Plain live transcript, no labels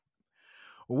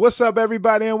What's up,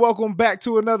 everybody, and welcome back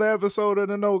to another episode of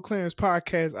the No Clearance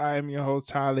Podcast. I am your host,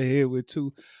 Tyler, here with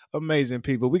two amazing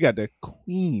people. We got the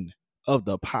queen of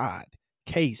the pod,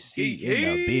 KC, in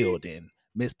the building.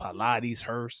 Miss Pilates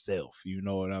herself. You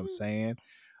know what I'm saying?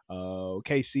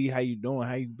 KC, how you doing?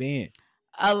 How you been?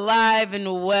 Alive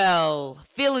and well,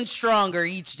 feeling stronger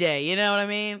each day. You know what I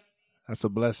mean? That's a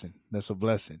blessing.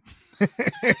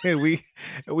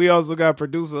 we also got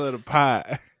producer of the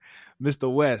pod,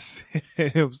 Mr. West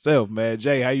himself, man.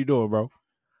 Jay, how you doing, bro?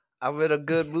 I'm in a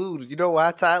good mood. You know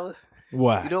why, Tyler?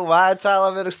 Why? You know why,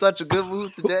 Tyler, I'm in such a good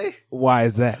mood today? Why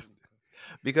is that?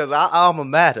 Because our alma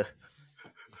mater,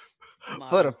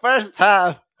 for the first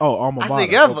time, alma mater. I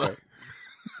think ever, okay.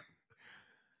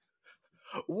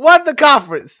 won the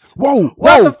conference. Won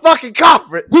the fucking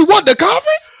conference. We won the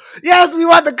conference? Yes, we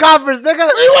won the conference, nigga.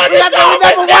 We won the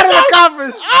conference. We never won the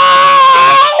conference.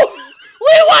 Oh!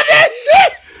 We won that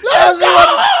shit. Yes, we won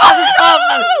the fucking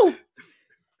conference.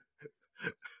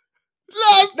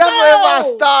 Let's Never go. in my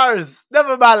stars.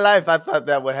 Never in my life I thought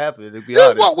that would happen, to be This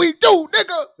honest. is what we do,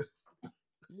 nigga.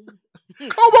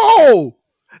 Come on.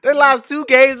 They lost 2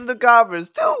 games in the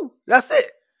conference. 2. That's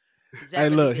it. Hey,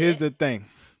 look, here's the thing.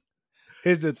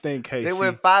 KC. They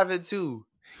went 5-2.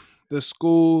 The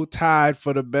school tied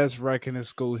for the best record in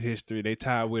school history. They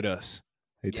tied with us.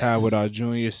 They tied with our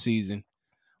junior season.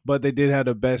 But they did have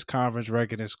the best conference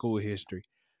record in school history.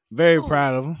 Very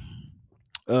proud of them.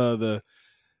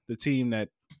 The team that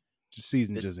the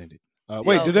season just ended.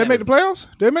 Did they make the playoffs?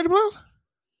 Did they make the playoffs?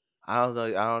 I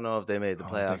don't know if they made the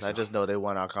playoffs. I just know they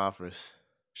won our conference.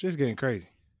 Shit's getting crazy.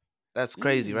 That's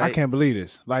crazy, right? I can't believe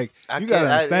this. Like, you I gotta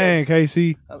understand,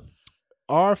 KC.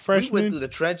 Our we went through the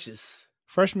trenches.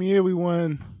 Freshman year, we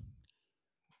won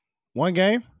 1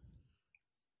 game.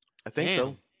 I think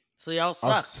so. So y'all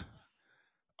sucked.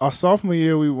 Our sophomore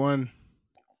year, we won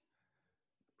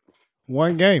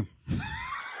 1 game.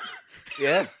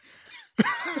 Yeah.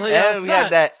 So y'all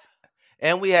sucked.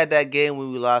 We had that game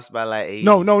when we lost by like 8.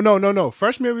 No.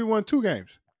 Freshman year, we won 2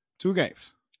 games. 2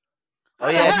 games. Oh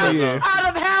yeah.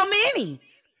 Out of how many?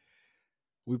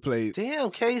 We played. Damn,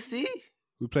 KC.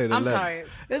 We played 11. I'm sorry.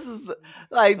 This is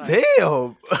like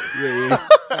damn. Yeah.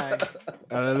 Sorry.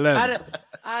 Out of 11.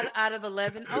 Out of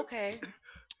 11. Okay.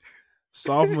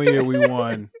 Sophomore year, we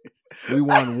won. We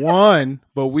won 1,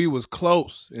 but we was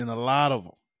close in a lot of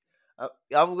them.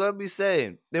 I'm gonna be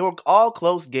saying they were all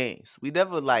close games. We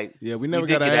never we never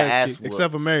got an ass kick,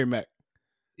 except for Mary Mac.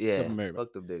 Yeah,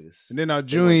 fuck them niggas. And then our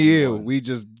junior year, we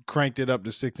just cranked it up to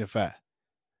 6-5.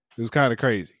 It was kind of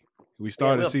crazy. We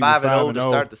started season 5-0 to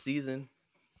start the season.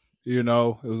 You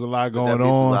know, it was a lot going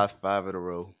on. We lost 5 in a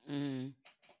row.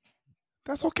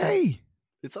 That's okay.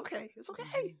 It's okay.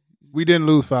 We didn't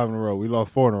lose 5 in a row. We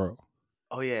lost 4 in a row.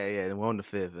 Oh yeah. And we won the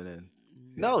 5th, and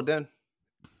then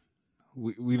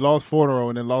we lost 4 in a row,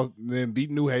 and then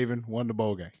beat New Haven, won the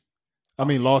bowl game. I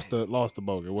mean, lost the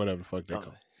bowl game, whatever the fuck they call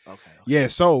it. Okay. Yeah.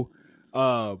 So,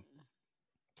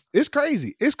 it's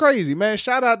crazy. It's crazy, man.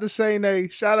 Shout out to St. A.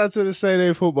 Shout out to the St.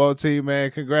 A football team,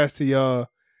 man. Congrats to y'all.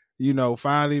 You know,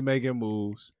 finally making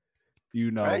moves. You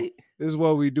know, right? This is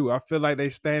what we do. I feel like they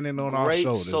standing on our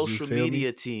shoulders. Great social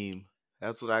media team.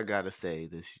 That's what I gotta say.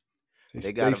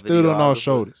 They stood on our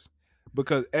shoulders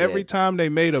because every time they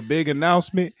made a big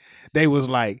announcement, they was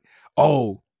like,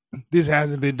 "Oh, this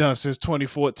hasn't been done since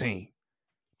 2014.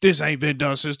 This ain't been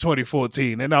done since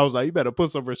 2014." And I was like, "You better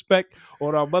put some respect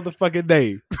on our motherfucking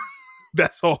name."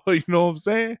 That's all. You know what I'm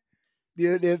saying?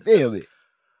 You didn't feel it.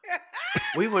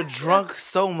 We were drunk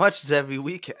so much every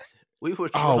weekend. We were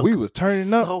drunk. Oh, we was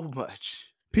turning up so much.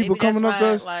 People coming up to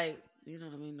us. Like, you know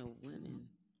what I mean? No winning.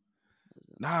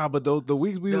 Nah, but the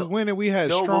weeks we was winning, we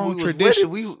had strong traditions.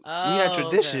 We had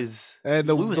traditions. Okay. And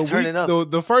we was turning up.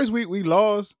 The first week we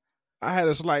lost, I had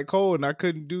a slight cold and I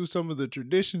couldn't do some of the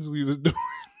traditions we was doing.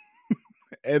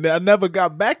 And I never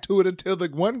got back to it until the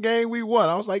 1 game we won.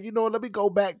 I was like, you know what? Let me go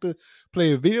back to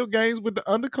playing video games with the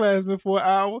underclassmen for an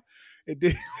hour. And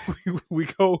then we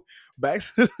go back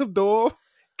to the door,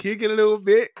 kick it a little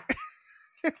bit.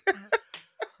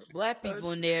 Black people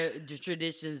and their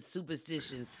traditions,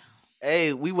 superstitions.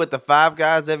 Hey, we with the 5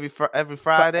 guys every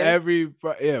Friday.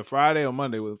 Friday or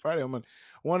Monday. Friday or Monday.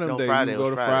 One of them days Friday, we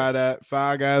go to Friday.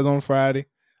 5 guys on Friday.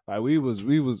 Like we was.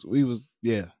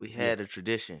 Yeah. We had a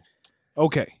tradition.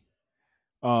 Okay.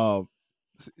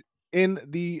 In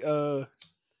the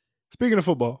speaking of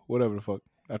football, whatever the fuck.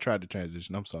 I tried to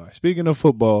transition. I'm sorry. Speaking of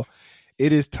football,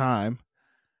 it is time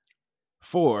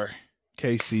for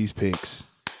KC's picks.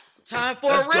 Time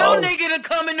for a real nigga to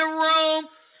come in the room.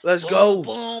 Let's go.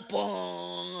 Boom,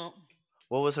 boom.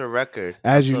 What was her record?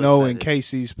 As you know, in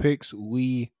KC's picks,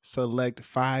 we select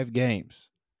 5 games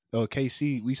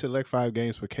KC. We select 5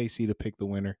 games for KC to pick the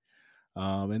winner,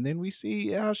 and then we see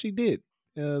how she did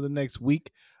the next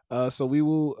week. So we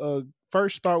will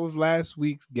first start with last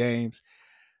week's games.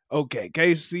 Okay,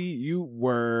 KC, you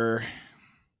were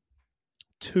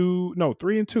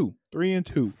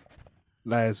 3-2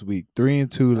 last week.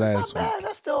 3-2 last week.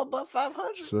 That's still above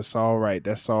 500. So that's all right.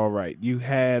 That's all right. You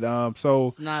had so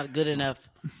It's not good enough.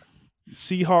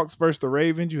 Seahawks versus the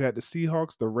Ravens. You had the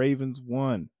Seahawks. The Ravens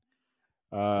won.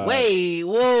 Wait,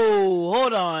 whoa,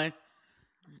 hold on.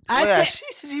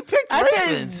 She picked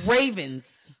Ravens. Said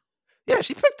Ravens. Yeah,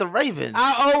 she picked the Ravens.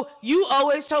 You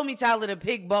always told me, Tyler, to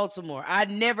pick Baltimore. I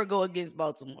never go against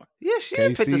Baltimore. Yeah, she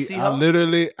didn't pick the Seahawks. I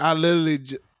literally. I'm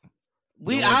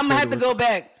gonna have to go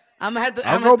back. I'm gonna have to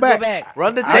go back.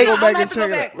 Run the tape. I'll go back and check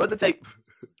it out. Run the tape.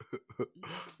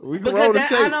 We can roll the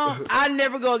tape. I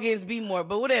never go against B-More,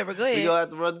 but whatever. Go ahead. We gonna have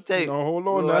to run the tape. No, hold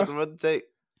on we now. have to run the tape.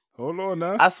 Hold on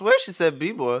now. I swear she said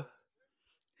B-More.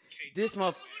 This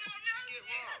motherfucker.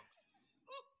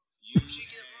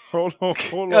 Hold on.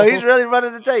 Yo, he's really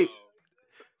running the tape.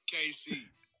 KC,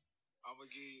 I'm gonna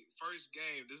give you first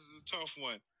game. This is a tough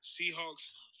one. Seattle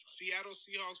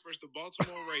Seahawks versus the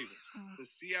Baltimore Ravens. The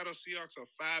Seattle Seahawks are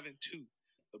 5-2.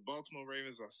 The Baltimore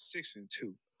Ravens are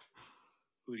 6-2.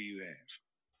 Who do you have?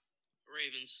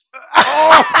 Ravens.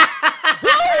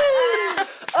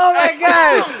 Oh my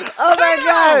god! Oh my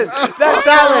god! That's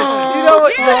solid. You know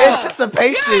what? The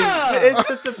anticipation. Yeah. The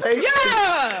anticipation.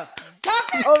 Yeah.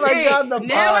 Oh my god! The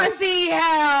now I pause. see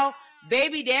how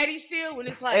baby daddies feel when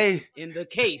it's like in the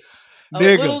case of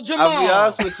Nigga. little Jamal. I'll be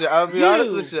honest with you. I'll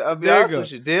be honest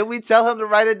with you. Did we tell him to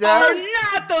write it down? Are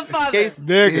not the father.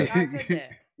 Nigga. I said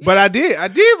that. But I did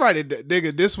write it,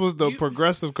 nigga. This was the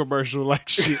progressive commercial, like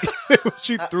she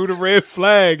she threw the red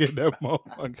flag in that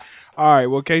motherfucker. All right,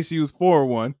 well, KC was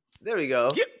 4-1 There we go.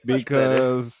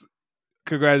 because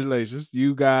congratulations,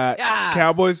 you got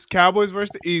Cowboys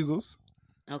versus the Eagles.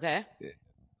 Okay.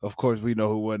 Of course, we know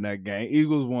who won that game.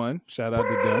 Eagles won. Shout out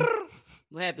to them.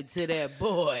 What happened to that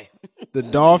boy? The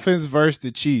Dolphins versus the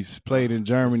Chiefs played in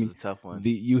Germany. This is a tough one.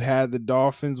 You had the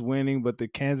Dolphins winning, but the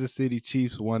Kansas City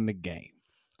Chiefs won the game,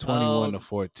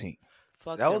 21-14.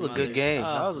 Fuck That was a good game.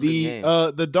 That was a good game.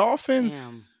 The Dolphins.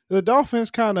 Damn. The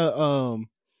Dolphins kind of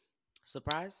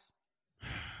Surprise?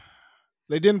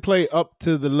 they didn't play up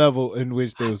to the level in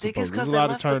which they were think it's supposed to. There's 'cause a they lot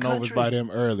of left the turnovers country. by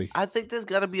them early. I think there's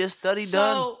got to be a study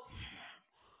done.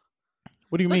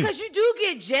 What do you mean? Because you do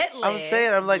get jet lag. I'm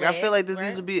saying, I feel like this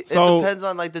needs to be. It So- depends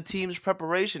on like the team's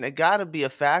preparation. It got to be a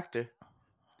factor.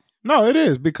 No, it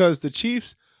is because the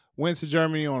Chiefs went to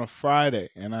Germany on a Friday,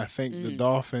 and I think Mm. the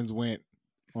Dolphins went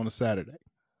on a Saturday.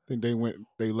 I think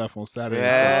they left on Saturday.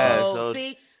 Yeah. Oh, so-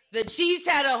 see, the Chiefs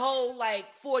had a whole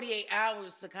 48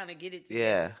 hours to kind of get it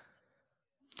together.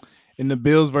 Yeah. In the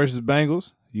Bills versus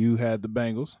Bengals, you had the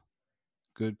Bengals.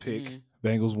 Good pick. Mhm.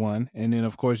 Bengals won, and then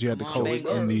of course you had Come the on, Colts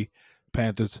Bengals. in the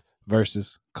Panthers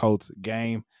versus Colts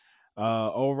game.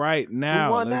 All right,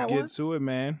 now won let's that get one? to it,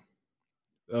 man.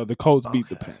 The Colts beat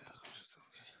the Okay. Panthers.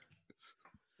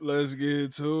 Let's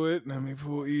get to it. Let me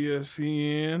pull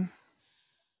ESPN.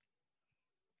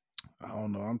 I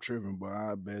don't know. I'm tripping, but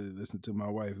I better listen to my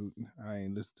wife. I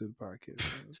ain't listen to the podcast.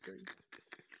 That's crazy.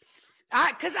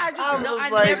 Because I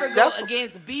was like, never go that's-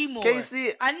 against B-More.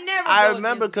 Casey, I never I go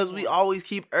remember against because we B-More. always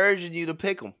keep urging you to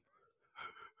pick them.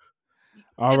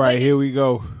 All right, here we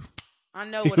go. I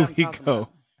know what Here I'm we talking go.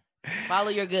 about. Follow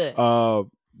your good.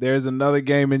 There's another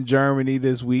game in Germany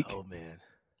this week. Oh man.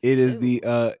 It is Ooh.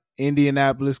 the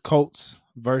Indianapolis Colts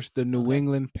versus the New Okay.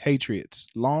 England Patriots.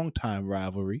 Longtime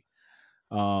rivalry.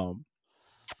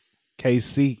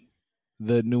 KC,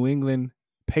 the New England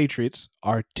Patriots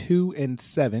are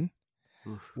 2-7,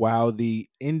 while the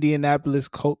Indianapolis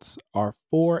Colts are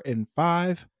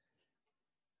 4-5.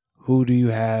 Who do you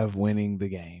have winning the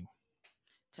game?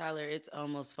 Tyler, it's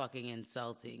almost fucking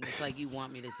insulting. It's like you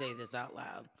want me to say this out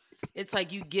loud. It's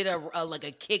like you get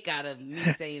a kick out of me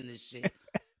saying this shit.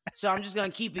 So I'm just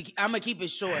gonna keep it. I'm gonna keep it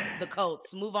short. The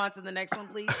Colts. Move on to the next one,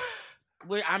 please.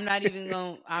 I'm not even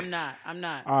going. I'm not. All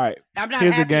right. I'm not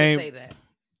Here's a happy game. to say that.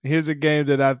 Here's a game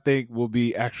that I think will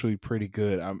be actually pretty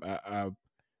good. I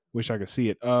wish I could see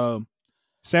it. San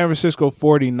Francisco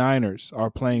 49ers are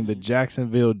playing the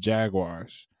Jacksonville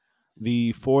Jaguars.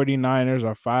 The 49ers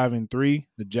are 5-3.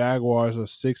 The Jaguars are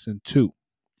 6-2.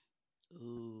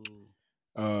 Ooh.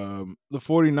 The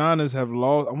 49ers have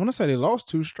lost. I want to say they lost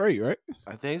 2 straight, right?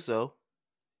 I think so.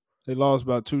 They lost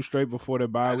about 2 straight before their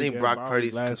bye I week. think They had a Brock bye week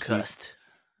Purdy's last week. concussed.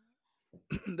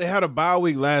 They had a bye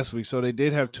week last week, so they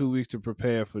did have 2 weeks to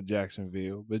prepare for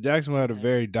Jacksonville. But Jacksonville had a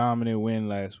very dominant win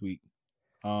last week.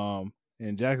 And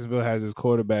Jacksonville has his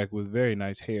quarterback with very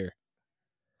nice hair.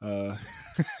 Uh,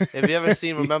 Have you ever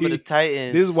seen Remember the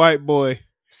Titans? This white boy got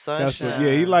some. Sunshine.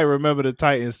 Yeah, he like Remember the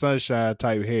Titans Sunshine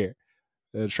type hair.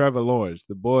 Trevor Lawrence,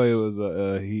 the boy was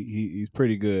he's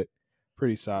pretty good,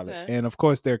 pretty solid, Okay. and of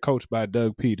course they're coached by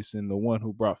Doug Peterson, the one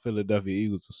who brought Philadelphia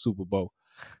Eagles to Super Bowl.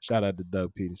 Shout out to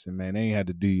Doug Peterson, man. They ain't had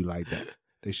to do you like that.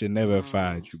 They should never have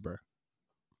fired you, bro.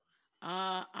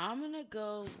 I'm gonna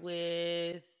go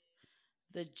with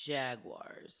the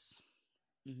Jaguars.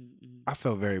 I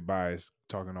felt very biased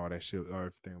talking all that shit or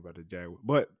everything about the Jaguars,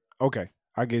 but okay,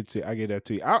 I get that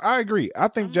to you. I agree. I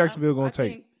think Jacksonville gonna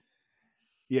take it.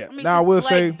 Yeah. I mean, now I will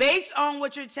say, based on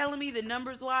what you're telling me, the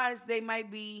numbers wise, they might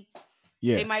be.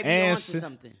 Yeah, they might be on to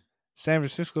something. San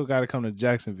Francisco got to come to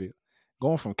Jacksonville.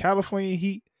 Going from California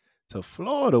heat to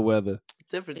Florida weather,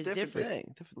 different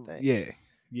thing. Yeah.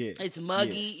 It's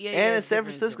muggy. Yeah, and in San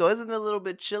Francisco, isn't it a little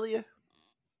bit chillier?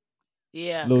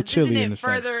 Yeah, a little chilly isn't in it the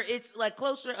further? It's like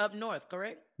closer up north,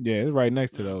 correct? Yeah, it's right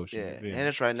next to the ocean. Yeah, and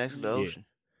it's right next to the ocean.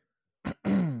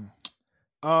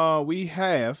 We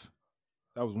have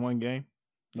that was one game.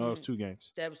 No, it was 2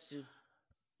 games. That was 2.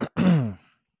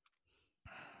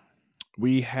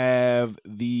 We have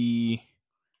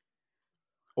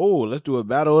let's do a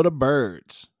battle of the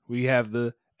birds. We have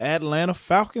the Atlanta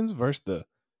Falcons versus the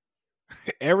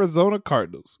Arizona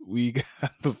Cardinals. We got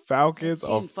the Falcons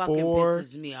are 4. Fucking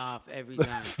pisses me off every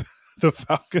time. The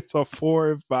Falcons are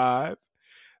 4-5.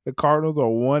 The Cardinals are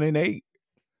 1-8.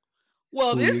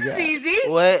 Well, this is easy.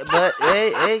 But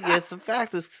hey, get some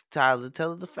factors, Tyler.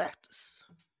 Tell us the factors.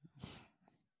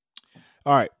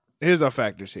 All right, here's our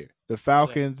factors here. The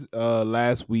Falcons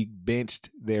last week benched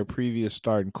their previous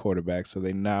starting quarterback, so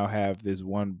they now have this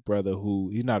one brother who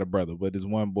he's not a brother, but this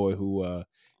one boy who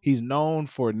he's known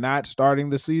for not starting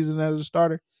the season as a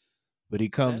starter, but he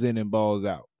comes in and balls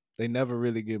out. They never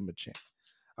really give him a chance.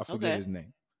 I forget his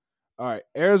name. All right,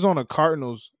 Arizona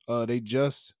Cardinals, they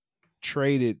just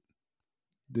traded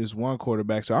this one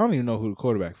quarterback, so I don't even know who the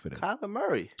quarterback for them. Kyler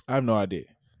Murray. I have no idea.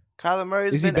 Kyler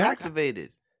Murray's been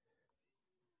activated.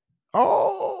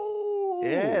 Oh,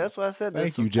 yeah, that's what I said.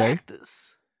 Thank you, Jay.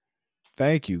 Factors.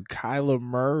 Thank you, Kyler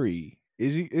Murray.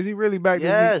 Is he really back?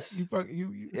 Yes.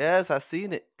 Yes, I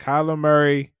seen it. Kyler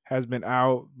Murray has been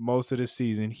out most of the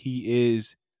season. He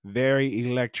is very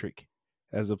electric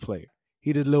as a player.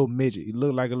 He did a little midget. He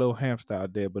looked like a little hamster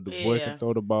out there, but the boy can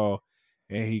throw the ball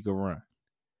and he can run.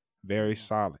 Very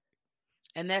solid.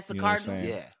 And that's the Cardinals?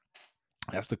 Yeah.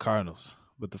 That's the Cardinals.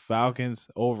 But the Falcons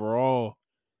overall,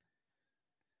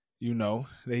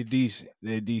 they decent.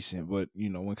 They're decent. But,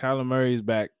 when Kyler Murray is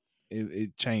back,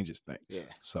 it changes things. Yeah.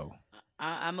 So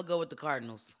I'm going to go with the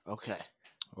Cardinals. Okay.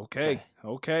 I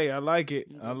like it.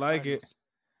 I like it.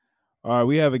 All right,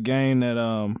 we have a game that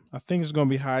I think is going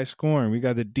to be high scoring. We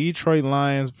got the Detroit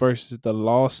Lions versus the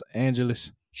Los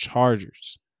Angeles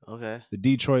Chargers. Okay. The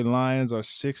Detroit Lions are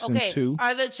 6-2.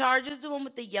 Are the Chargers the one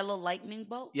with the yellow lightning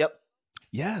bolt? Yep.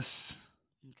 Yes.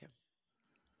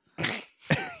 Okay.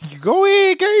 Go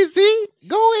ahead, Casey.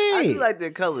 Go ahead. I do like their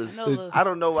colors. I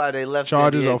don't know why they left.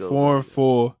 Chargers San are Diego.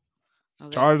 4-4. Okay.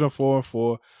 Chargers are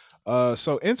 4-4.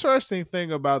 So interesting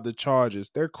thing about the Chargers,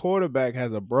 their quarterback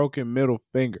has a broken middle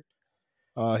finger.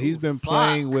 He's been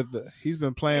playing with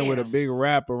a big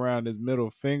wrap around his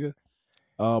middle finger.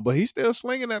 But he's still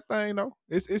slinging that thing though.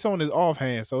 It's on his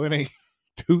offhand, so it ain't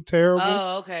too terrible.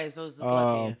 Oh, okay. So it's his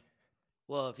left hand.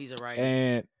 Well, if he's a righty.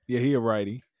 And he a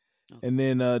righty. Okay. And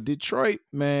then Detroit,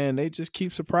 man, they just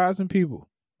keep surprising people.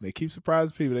 They keep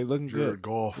surprising people. They looking good.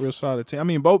 Golf. Real solid team. I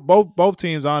mean, both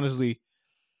teams honestly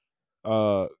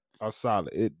are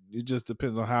solid. It just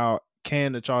depends on how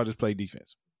can the Chargers play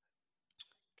defense.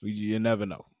 You never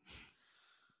know.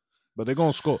 But they're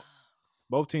gonna score.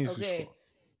 Both teams can score.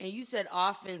 And you said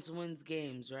offense wins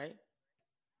games, right?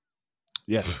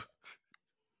 Yes.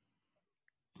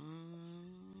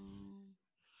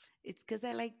 It's because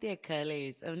I like their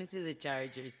colors. I'm going to say the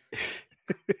Chargers.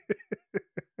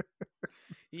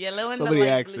 Yellow and the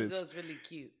light blue goes really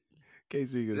cute.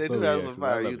 KC they do have some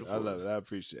fire uniforms. I love it. I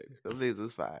appreciate it. Those things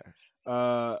is fire.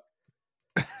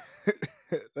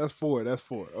 That's 4.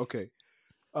 Okay.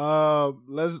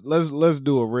 Let's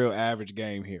do a real average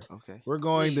game here. Okay. We're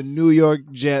going the New York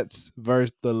Jets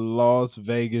versus the Las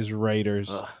Vegas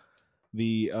Raiders.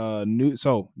 The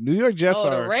New York Jets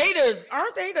are the Raiders.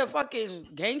 Aren't they the fucking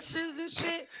gangsters and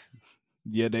shit?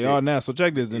 Yeah, they are now. So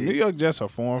check this. The New York Jets are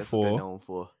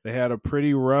 4-4. They had a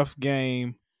pretty rough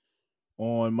game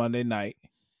on Monday night.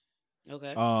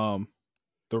 Okay.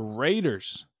 The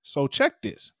Raiders. So check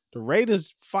this. The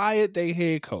Raiders fired their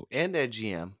head coach. And their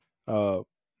GM.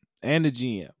 And the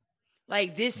GM.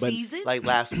 Like this season? Like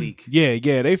last week. Yeah.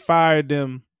 They fired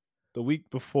them the week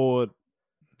before.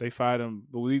 They fired them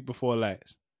the week before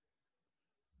last.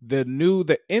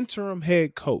 the interim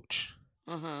head coach,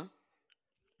 Uh huh.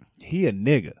 he a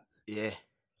nigga. Yeah.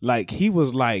 Like he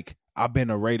was like, I've been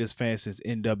a Raiders fan since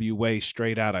NWA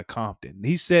straight out of Compton.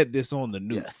 He said this on the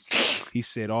news. Yes. He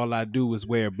said, all I do is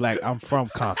wear black. I'm from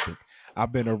Compton.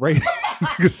 I've been a Raiders.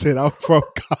 Nigga said, I'm from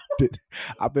Compton.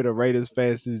 I've been a Raiders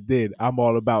fan since then. I'm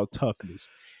all about toughness.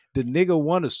 The nigga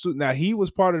won a suit. Now he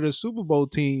was part of the Super Bowl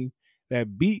team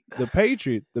that beat the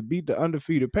Patriots, that beat the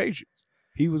undefeated Patriots.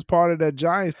 He was part of that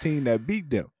Giants team that beat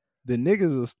them. The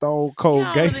nigga's a stone cold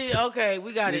Yeah, gangster. okay,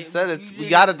 we got He it. said it. You We didn't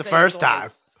got have it to the say first time.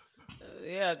 twice.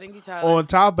 Yeah, thank you, Tyler. On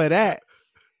top of that,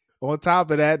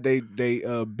 they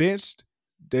benched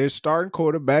their starting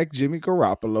quarterback Jimmy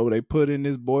Garoppolo. They put in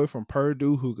this boy from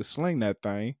Purdue who could sling that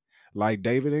thing like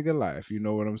David and Goliath. You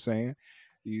know what I'm saying?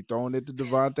 You throwing it to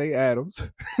Devontae Adams,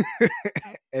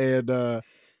 and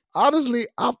honestly,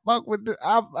 I fuck with this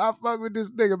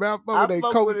nigga, man. I fuck I with that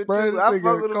fuck coach, with it bro. too. This I nigga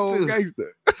fuck a with him cold too. gangster.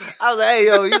 I was like, hey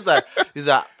yo, he's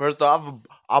like, first off,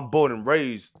 I'm born and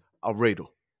raised a Raider.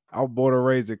 I was born and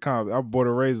raised at Compton. I was born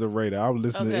and raised a Raider. I was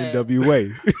listening Okay. to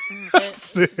NWA. I And-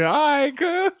 said, all right,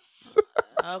 cuz.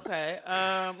 okay.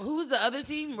 Who's the other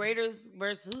team? Raiders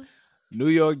versus who? New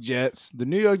York Jets. The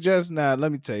New York Jets, now,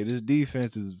 let me tell you, this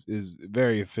defense is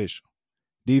very official.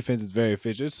 Defense is very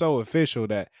official. It's so official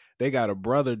that they got a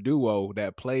brother duo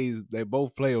that plays, they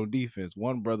both play on defense.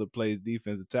 One brother plays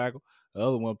defensive tackle, the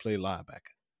other one play linebacker.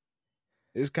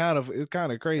 It's kind of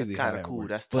crazy That's how kind of that cool. works.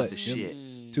 That's But tough as them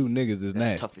shit. two niggas is That's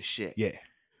nasty. tough as shit. Yeah,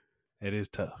 it is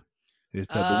tough. It's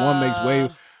tough. But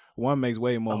one makes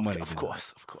way more money Of than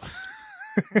course, of course.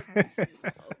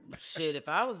 Shit, if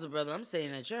I was a brother, I'm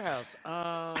staying at your house.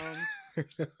 How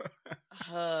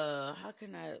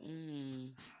can I?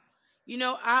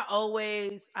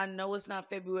 I know it's not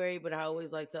February, but I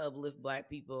always like to uplift Black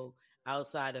people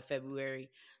outside of February.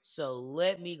 So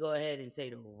let me go ahead and say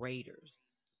the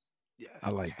Raiders. Yeah,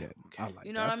 I like that. Okay. I like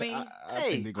You know that. what I mean? I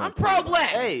Hey, think they're gonna I'm pull it off. pro-Black.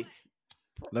 Hey,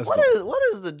 Let's what go.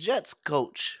 is the Jets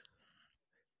coach?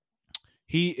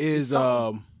 He is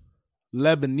something.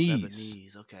 Lebanese.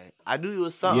 Lebanese. Okay, I knew he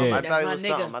was something. Yeah. I That's thought he not was nigga.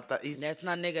 something. I thought That's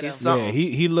not nigga he's though. something. Yeah,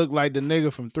 he looked like the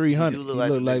nigga from He 300. do look He like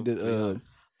looked the like nigga from the 300.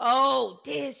 Oh,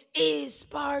 this is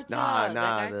Sparta. Nah, That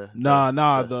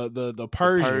nah, guy? the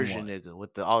Persian Persian one. nigga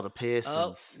with all the Oh,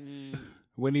 piercings.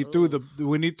 When he threw the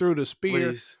When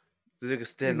spear, he's the nigga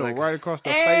standing like right across the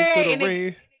face of the and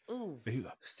ring. ooh. he's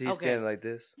Okay. standing like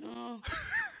this. Oh.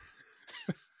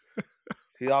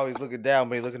 He always looking down,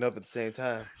 but he looking up at the same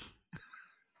time.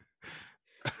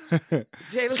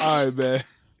 Jalen. All right, man.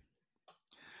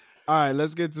 All right,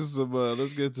 let's get to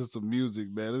some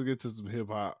music, man. Let's get to some hip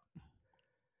hop.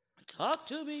 Talk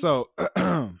to me. So,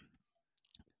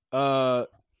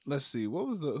 let's see. What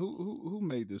was the who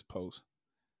made this post?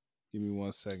 Give me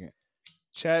 1 second.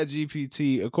 Chat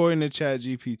GPT. According to Chat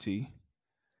GPT,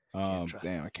 trust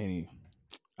damn, I can't even.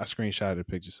 I screenshotted the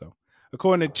picture. So,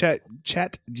 according to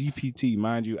Chat GPT,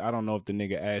 mind you, I don't know if the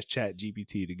nigga asked Chat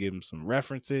GPT to give him some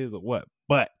references or what,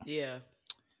 but Yeah.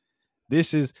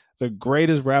 this is the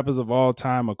greatest rappers of all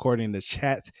time according to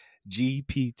Chat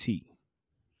GPT.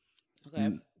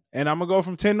 Okay. And I'm gonna go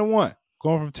from 10 to 1.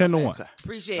 Going from 10 to 1. Okay.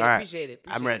 Appreciate All it. right. Appreciate it.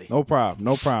 I'm ready. No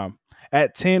problem.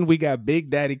 At 10, we got Big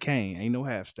Daddy Kane. Ain't no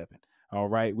half stepping. All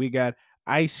right. We got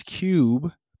Ice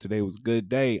Cube. Today was a good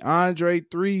day. Andre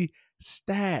 3,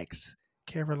 Stacks,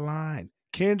 Caroline,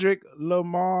 Kendrick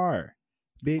Lamar.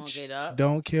 Bitch, Okay, dog.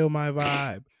 don't kill my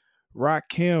vibe.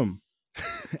 Rakim.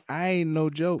 I ain't no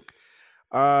joke.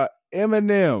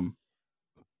 Eminem.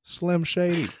 Slim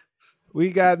Shady.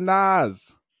 We got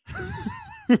Nas.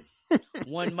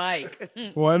 One mic.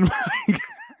 One mic.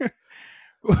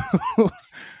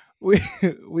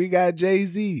 we got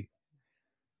Jay-Z.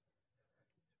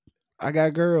 I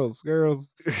got girls.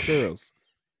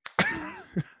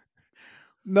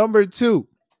 Number 2,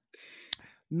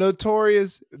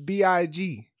 Notorious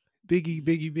B.I.G.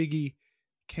 Biggie,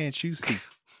 can't you see?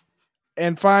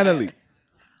 And finally,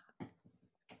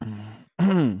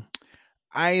 I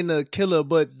ain't a killer,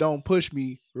 but don't push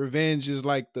me. Revenge is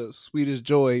like the sweetest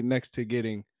joy next to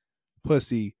getting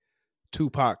pussy.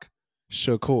 Tupac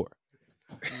Shakur.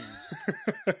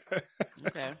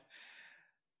 Okay.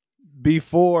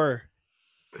 Before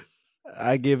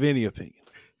I give any opinion,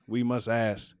 we must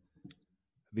ask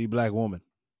the Black woman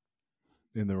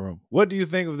in the room. What do you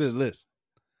think of this list?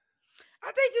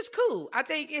 I think it's cool. I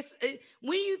think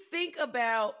when you think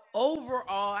about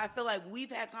overall, I feel like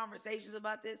we've had conversations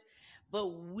about this,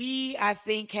 but I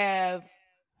think, have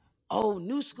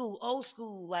new school, old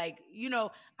school. Like,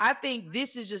 I think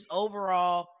this is just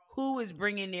overall who is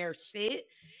bringing their shit.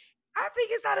 I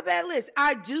think it's not a bad list.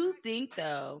 I do think,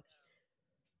 though,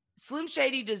 Slim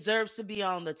Shady deserves to be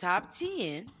on the top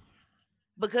 10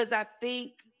 because I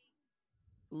think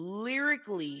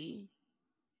lyrically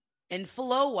and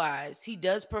flow wise, he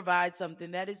does provide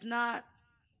something that is not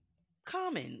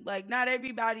common. Like not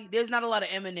everybody, there's not a lot of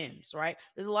Eminems, right?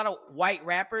 There's a lot of white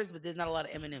rappers, but there's not a lot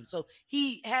of Eminems. So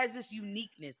he has this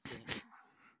uniqueness to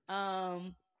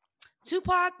him.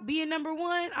 Tupac being number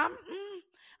one, I'm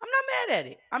not mad at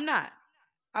it. I'm not.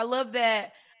 I love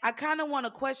that. I kind of want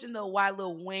to question though why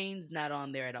Lil Wayne's not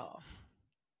on there at all.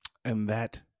 And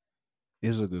that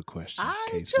is a good question,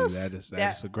 KC. That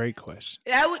is a great question.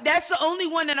 That's the only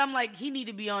one that I'm like he need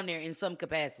to be on there in some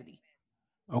capacity.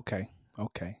 Okay.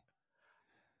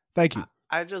 Thank you.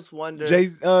 I just wonder. Jay,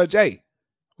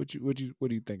 what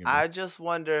are you thinking? I just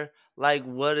wonder, like,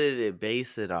 what did it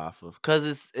base it off of?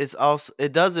 Because it's also,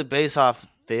 it doesn't base off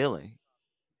feeling.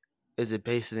 Is it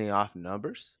basing it off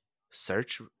numbers,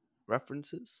 search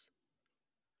references,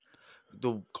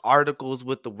 the articles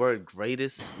with the word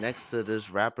 "greatest" next to this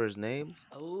rapper's name?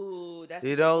 Oh, that's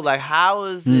like how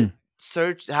is it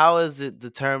search? How is it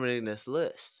determining this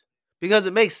list? Because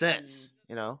it makes sense,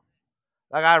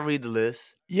 Like I read the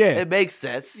list, it makes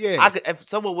sense. Yeah, if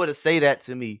someone would have say that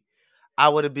to me, I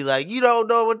would be like, you don't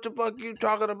know what the fuck you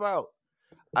talking about.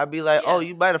 I'd be like, oh,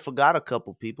 you might have forgot a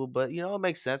couple people, but it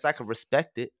makes sense. I can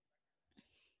respect it.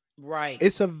 Right.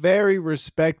 It's a very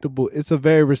respectable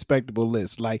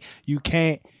list. Like you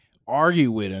can't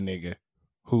argue with a nigga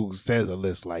who says a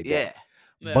list like that.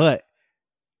 Yeah. But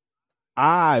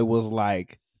I was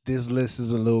like, this list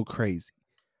is a little crazy.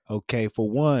 Okay, for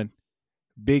one,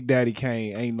 Big Daddy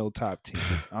Kane ain't no top 10.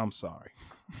 I'm sorry.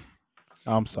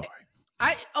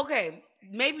 Okay,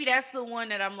 maybe that's the one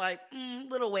that I'm like,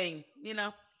 Lil Wayne,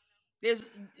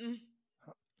 There's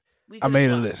I made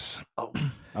a list. Oh,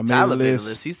 I made a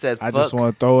list. He said, I just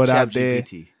want to throw it out there.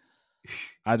 GPT.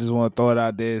 I just want to throw it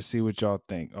out there and see what y'all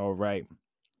think. All right.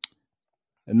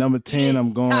 At number 10,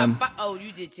 I'm going.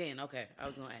 You did 10. Okay. I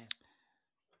was going to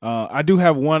ask. I do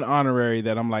have one honorary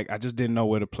that I'm like, I just didn't know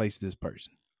where to place this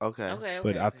person. Okay.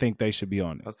 But I think they should be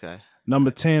on it. Okay.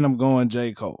 Number 10, I'm going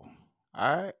J. Cole.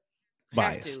 All right.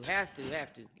 Biased. Have to.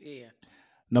 Yeah.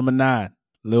 Number 9,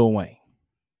 Lil Wayne.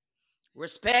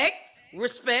 Respect.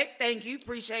 Thank you.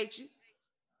 Appreciate you.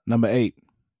 Number 8,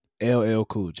 LL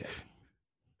Cool J.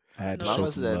 I had to show Mama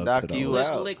some said, love knock to you those.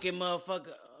 out. Licking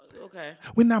motherfucker. Okay.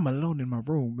 When I'm alone in my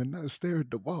room and I stare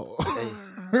at the wall.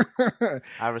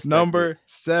 I respect Number it.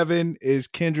 7 is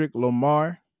Kendrick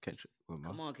Lamar.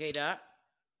 Come on, K-Dot.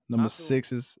 Number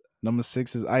 6 is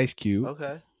Ice Cube.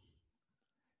 Okay.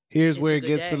 Here's where it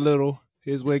gets a little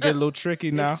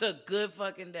tricky now. It's a good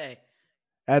fucking day.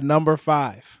 At number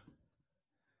 5,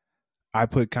 I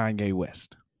put Kanye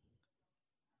West.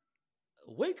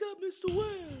 Wake up, Mr.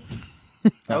 West.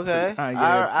 Okay. All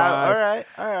right.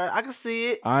 I can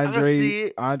see it.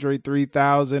 Andre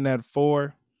 3000 at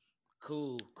 4.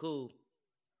 Cool.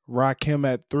 Rakim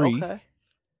at 3.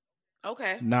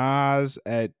 Okay. Nas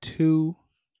at 2.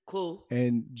 Cool.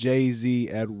 And Jay-Z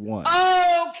at 1.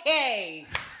 Okay.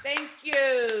 Thank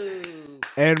you.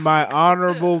 And my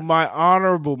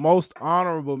most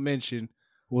honorable mention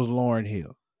was Lauryn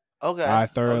Hill. Okay. I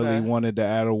thoroughly wanted to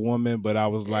add a woman, but I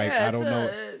was like, I don't know.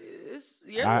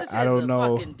 I don't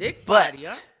know. Fucking dick body,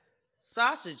 huh?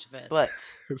 Sausage fest. But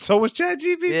so was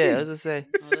ChatGPT. Yeah, I was gonna say.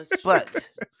 But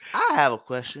I have a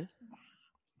question.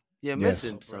 You're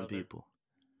missing some people.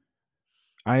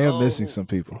 I am missing some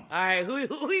people. All right, who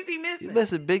is he missing? You're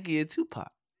missing Biggie and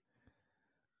Tupac.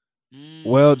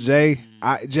 Well, Jay,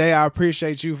 I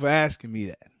appreciate you for asking me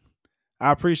that.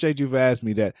 I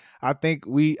think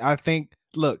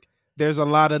look, there's a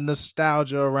lot of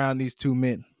nostalgia around these two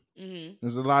men. Mm-hmm.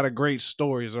 There's a lot of great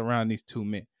stories around these two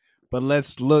men. But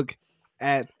let's look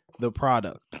at the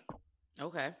product.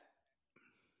 Okay.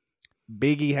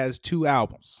 Biggie has 2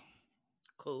 albums.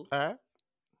 Cool. All right.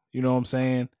 You know what I'm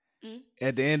saying? Mm-hmm.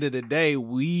 At the end of the day,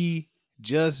 we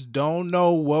just don't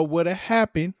know what would have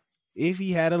happened if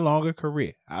he had a longer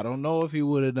career. I don't know if he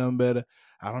would have done better.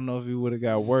 I don't know if he would have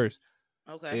got worse.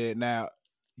 Okay. Now,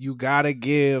 you got to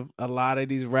give a lot of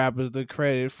these rappers the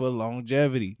credit for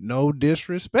longevity. No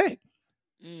disrespect.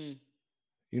 Mm.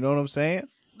 You know what I'm saying?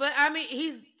 But I mean,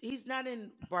 he's not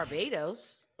in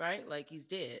Barbados, right? Like he's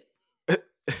dead.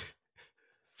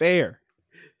 Fair.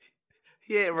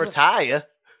 He ain't retire.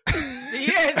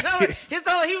 Yeah, so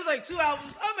he was like 2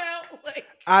 albums. I'm out. Like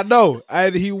I know,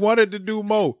 and he wanted to do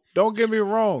more. Don't get me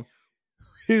wrong.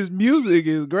 His music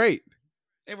is great,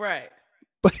 right?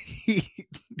 But he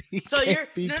so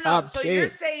can't be top 10. So you're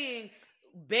saying,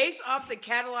 based off the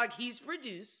catalog he's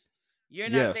produced, you're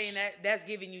not saying that's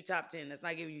giving you top 10. That's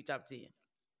not giving you top 10.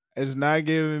 It's not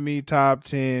giving me top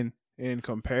 10 in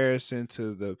comparison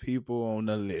to the people on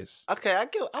the list. Okay, I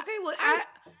get. Okay, well,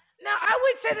 I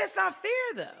would say that's not fair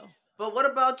though. But what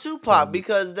about Tell Tupac? me.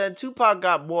 Because then Tupac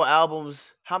got more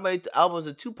albums. How many albums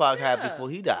did Tupac have Yeah. before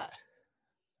he died?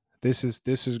 This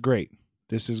is great.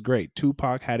 This is great.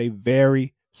 Tupac had a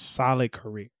very solid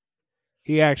career.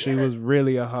 He actually was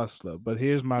really a hustler. But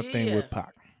here's my thing with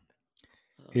Pac.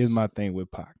 Here's my thing with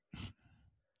Pac.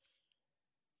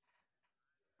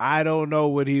 I don't know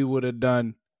what he would have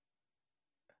done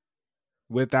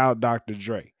without Dr.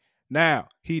 Dre. Now,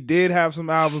 he did have some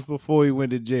albums before he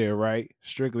went to jail, right?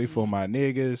 Strictly for My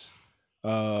Niggas.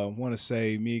 Want to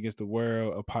say Me Against the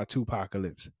World,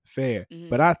 Tupacalypse. Fair.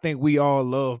 But I think we all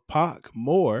love Pac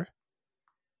more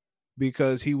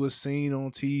because he was seen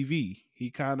on TV. He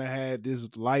kind of had this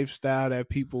lifestyle that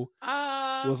people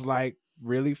was like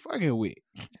really fucking with.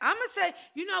 I'm going to say,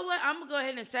 you know what? I'm going to go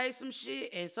ahead and say some shit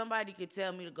and somebody could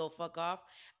tell me to go fuck off.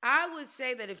 I would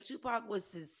say that if Tupac was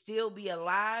to still be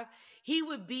alive, he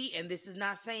would be, and this is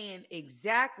not saying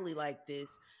exactly like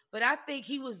this, but I think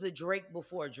he was the Drake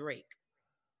before Drake.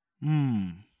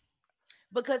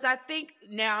 Because I think,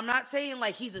 now I'm not saying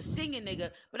like he's a singing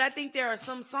nigga, but I think there are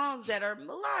some songs that are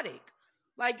melodic.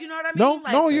 Like, you know what I mean? No,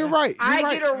 like, you're right.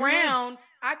 Get Around,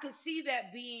 I could see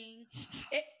that being,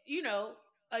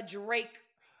 a Drake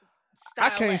style. I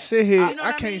can't sit here. You know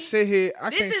I can't sit here.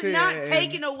 This is not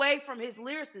taken away from his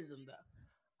lyricism, though.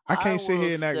 I can't sit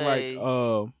here and act like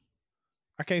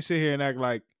I can't sit here and act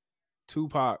like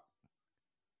Tupac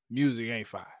music ain't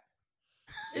fire.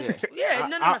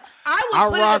 No. I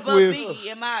would put it above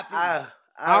Biggie, in my opinion.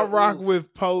 I rock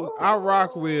with Post. I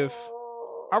rock with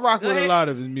a lot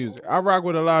of his music. I rock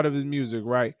with a lot of his music,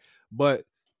 right? But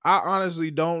I honestly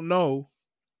don't know.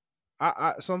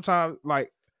 I sometimes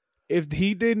like if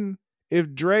he didn't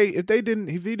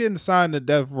sign to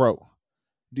Death Row,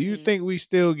 do you think we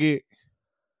still get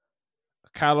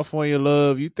California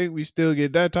Love? You think we still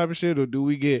get that type of shit, or do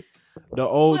we get the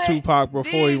old Tupac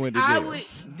before he went to jail?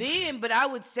 But I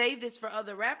would say this for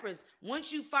other rappers.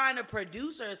 Once you find a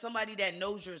producer or somebody that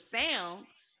knows your sound,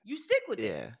 you stick with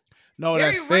it. No,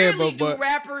 Very that's fair, rarely but do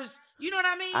rappers, you know what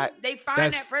I mean? They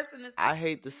find that person. I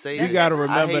hate to say you this. got to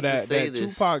remember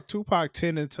that Tupac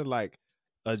tended to like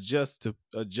adjust to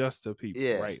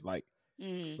people, right? Like,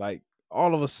 like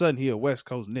all of a sudden he a West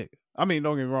Coast nigga. I mean,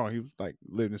 don't get me wrong, he was like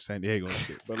living in San Diego and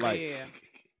shit, but like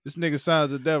this nigga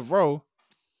signs to Death Row,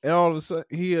 and all of a sudden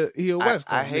he a West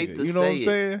Coast nigga. You know what I'm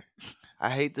saying? I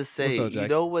hate to say it. You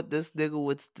know what this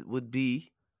nigga would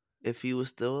be if he was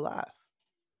still alive?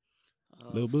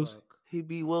 Lil Boosie? He'd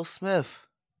be Will Smith.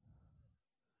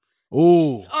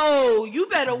 Oh, you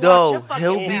better watch your fucking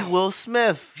he'll mouth. be Will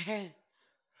Smith.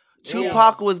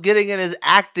 Tupac was getting in his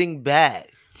acting bag.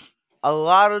 A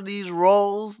lot of these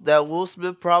roles that Will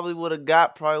Smith probably would have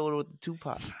got would have with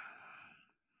Tupac.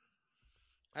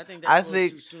 I think that's a little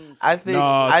too soon.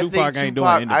 Tupac ain't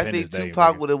doing Independence I think Day,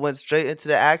 Tupac would have went straight into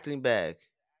the acting bag.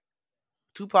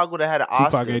 Tupac would have had an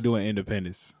Oscar. Tupac ain't doing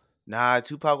Independence. Nah,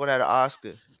 Tupac would have had an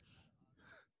Oscar.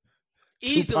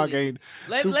 Easily.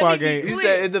 Tupac ain't. He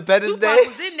said Independence Day. Tupac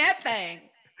was in that thing.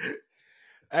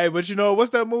 Hey, but you know what's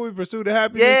that movie, Pursuit of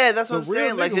Happiness? Yeah, that's what I'm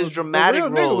saying. Like his dramatic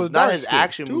roles, not his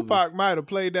action movies. Tupac might have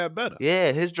played that better.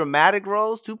 Yeah, his dramatic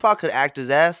roles, Tupac could act his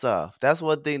ass off. That's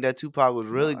one thing that Tupac was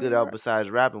really good at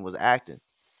besides rapping was acting.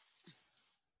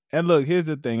 And look, here's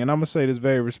the thing, and I'm gonna say this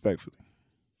very respectfully.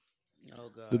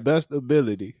 Oh God. The best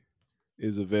ability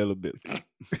is availability.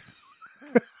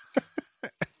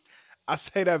 I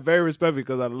say that very respectfully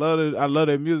because I love it. I love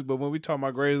their music, but when we talk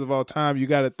about greatest of all time, you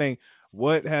got to think,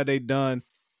 what had they done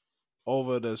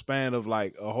over the span of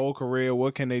like a whole career?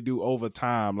 What can they do over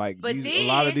time? Like a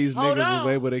lot of these niggas was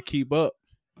able to keep up.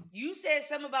 You said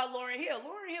something about Lauryn Hill.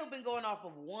 Lauryn Hill been going off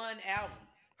of one album.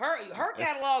 Her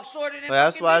catalog shorter than.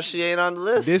 That's why she ain't on the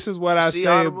list. This is what I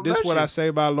say. This is what I say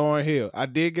about Lauryn Hill. I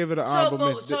did give it an honorable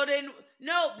mention. So then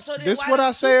this what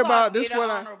I say about this. What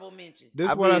honorable mention?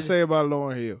 This what I say about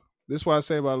Lauryn Hill. This is what I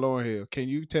say about Lauryn Hill. Can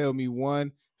you tell me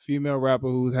one female rapper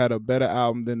who's had a better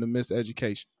album than The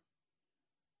Miseducation?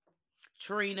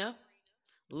 Trina,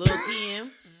 Lil Kim,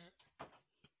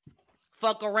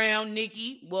 Fuck Around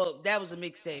Nikki. Well, that was a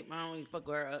mixtape. I don't even fuck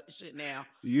with her shit now.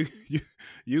 You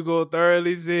go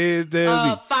thoroughly see it, tell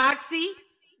me. Foxy.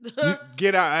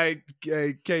 Get out.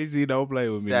 Hey, Casey, don't play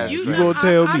with me. You gonna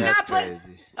tell me. That's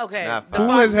crazy. Okay. Who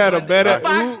has had a better?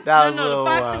 The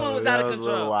Foxy one was out of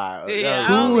control. Yeah,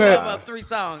 I only know about 3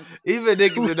 songs. Even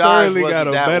Nicki Minaj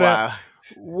wasn't that wild.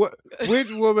 Which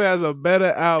woman has a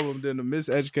better album than The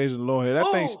Miseducation of Lauryn Hill?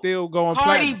 That thing still going.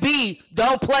 Cardi B,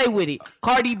 don't play with it.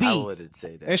 Cardi B. I wouldn't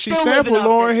say that. And she sampled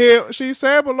Lauryn Hill. She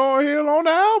sampled Lauryn Hill on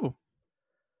the album.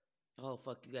 Oh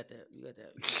fuck, you got that. You got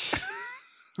that.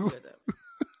 You got that. You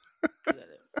got that.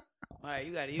 All right,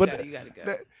 you got it. You But got it. You got to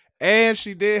go. and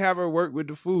she did have her work with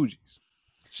the Fugees.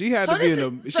 She had to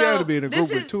be she had to be in a group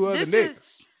with two other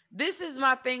niggas. This is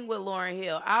my thing with Lauryn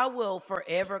Hill. I will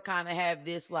forever kind of have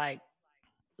this like,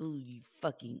 ooh, you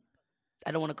fucking.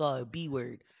 I don't want to call her a B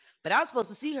word, but I was supposed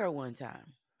to see her one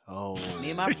time. Oh, Me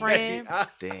and my friend.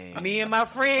 damn. Me and my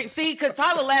friend. See, because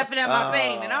Tyler laughing at my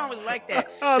pain, and I don't really like that.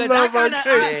 I Because love her,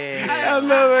 I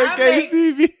love her,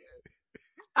 KCB.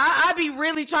 I be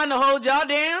really trying to hold y'all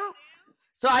down,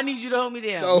 so I need you to hold me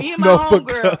down. No, Me and my no,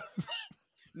 homegirl,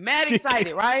 mad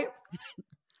excited, right?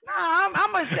 Nah,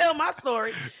 I'm gonna tell my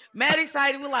story. Mad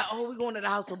excited. We're like, oh, we're going to the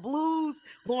House of Blues,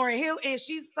 Lauryn Hill, and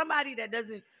she's somebody that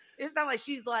doesn't. It's not like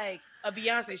she's like a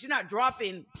Beyonce. She's not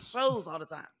dropping shows all the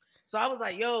time. So I was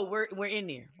like, yo, we're in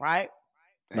there, right?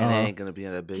 And it ain't gonna be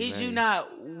in a big. Kid you not,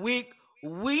 week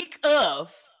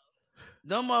of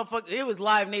them motherfuckers. It was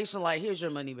Live Nation. Like, here's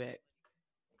your money back.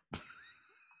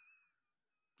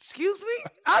 Excuse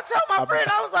me? I told my friend,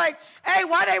 I was like, hey,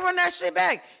 why they run that shit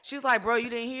back? She's like, bro, you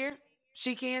didn't hear?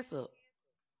 She canceled.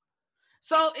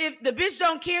 So if the bitch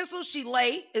don't cancel, she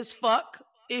late as fuck.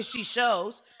 If she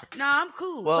shows, nah, I'm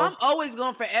cool. Well, so I'm always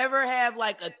gonna forever have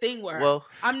like a thing with her. Well,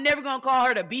 I'm never gonna call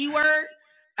her the B word.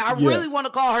 I really want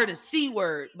to call her the C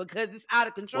word because it's out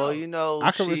of control. Well, you know,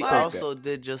 she also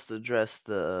did just address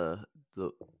the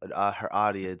her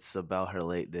audience about her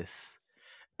lateness.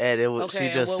 And it was she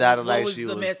just sounded like she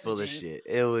was full of shit.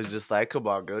 It was just like, come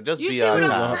on, girl, just be on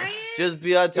time. Just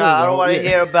be on time. I don't want to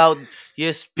hear about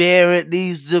your spirit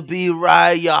needs to be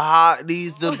right, your heart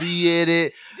needs to be in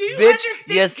it. Do you understand?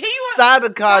 Yes, sign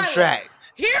the contract.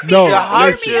 Hear me no, your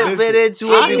heart should have been into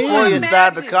it before you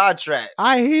signed the contract.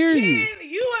 I hear you. Can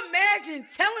you imagine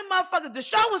telling motherfuckers the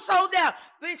show was sold out?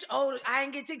 Bitch, oh, I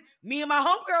ain't get tickets. Me and my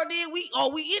homegirl did. We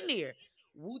in there.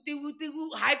 Woo,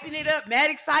 hyping it up,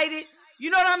 mad excited. You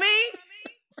know what I mean?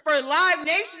 For Live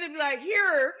Nation to be like,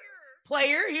 here,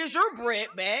 player, here's your bread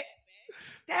back.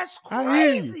 That's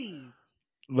crazy.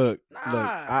 Look,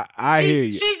 I hear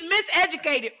you. She's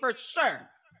miseducated for sure.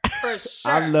 For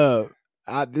sure. I love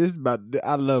how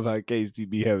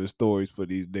KCB having stories for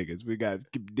these niggas. We got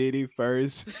Diddy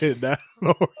first, and now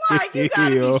like you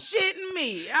gotta be shitting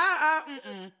me.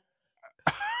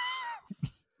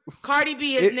 Cardi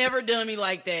B has never done me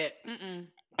like that.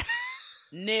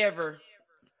 Never.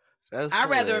 I'd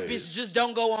rather a bitch just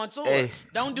don't go on tour. Hey.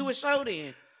 Don't do a show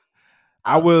then.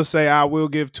 I will say I will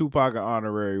give Tupac an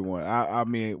honorary one. I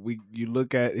mean, you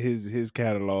look at his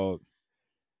catalog,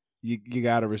 you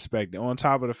gotta respect it. On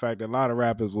top of the fact that a lot of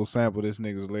rappers will sample this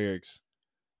nigga's lyrics,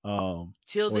 till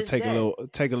this take day.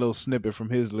 take a little snippet from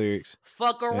his lyrics.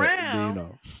 Fuck around. You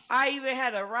know. I even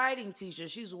had a writing teacher.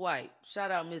 She's white.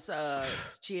 Shout out Miss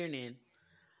Tiernan.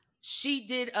 She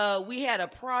did. We had a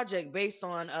project based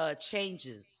on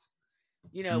changes.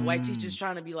 You know, white teachers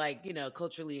trying to be like, you know,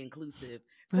 culturally inclusive.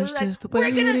 So like,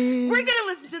 we're gonna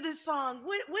listen to this song.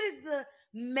 What is the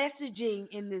messaging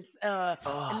in this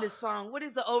song? What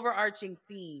is the overarching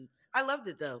theme? I loved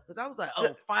it though, because I was like,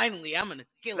 oh, finally, I'm gonna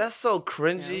kill it. That's so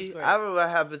cringy. I remember what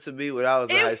happened to me when I was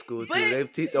in high school too.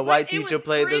 The white teacher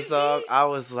played the song. I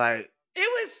was like,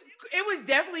 it was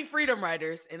definitely Freedom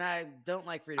Writers, and I don't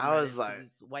like Freedom Writers because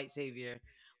it's white savior.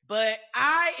 But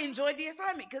I enjoyed the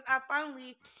assignment because my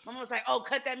mom was like, oh,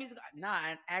 cut that music. Nah,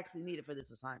 I actually need it for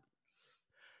this assignment.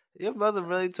 Your mother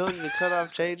really told you to cut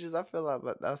off changes? I feel like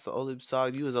that's the only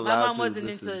song you was allowed to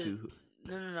listen to.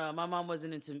 No. My mom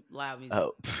wasn't into loud music.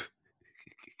 Oh.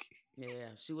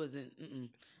 Yeah, she wasn't.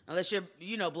 Unless you're,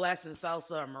 blasting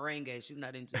salsa or merengue. She's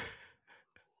not into it.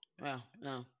 Well,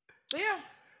 no. But yeah.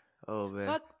 Oh,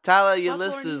 man. Tyler, your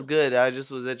list is good. I just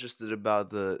was interested about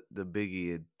the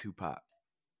Biggie and Tupac.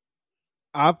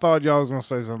 I thought y'all was going to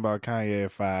say something about Kanye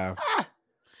at 5.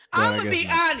 I'm going to be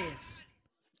honest.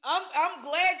 I'm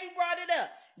glad you brought it up.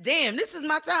 Damn, this is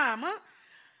my time, huh?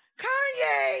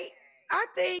 Kanye, I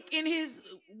think in his...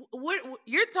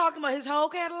 you're talking about his whole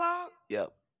catalog?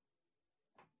 Yep.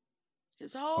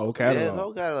 His whole catalog. Yeah, his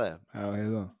whole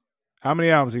catalog. How many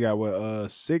albums he got? What,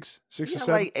 6 or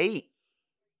 7? Like 8.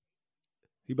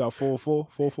 He about 4.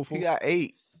 He got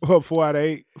 8. 4 out of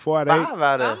 8. 4 out of 8. 5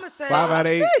 out of 5 out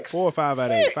of 8. 6. 4 or 5 out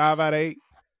of 8. 5 out of 8.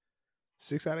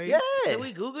 6 out of 8. Yeah. Can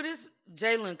we Google this?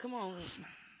 Jalen, come on.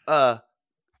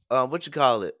 What you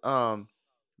call it?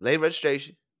 Late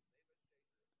registration.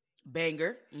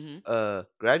 Banger.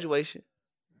 Graduation.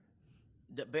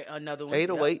 Another one.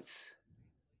 808s.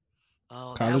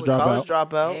 Oh, college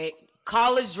dropout.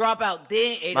 College dropout.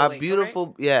 Then 808. My beautiful,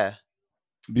 correct? yeah.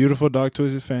 Beautiful Dark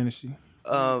Twisted Fantasy.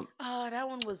 That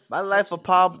one was My life of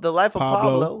touching to me. The Life of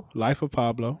Pablo. Life of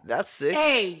Pablo. That's sick.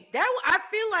 Hey, I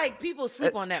feel like people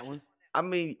sleep on that one. I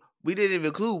mean, we didn't even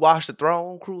include Watch the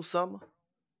Throne, Cruel Summer.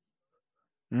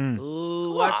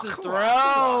 Ooh, Watch the Come Throne.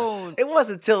 on. It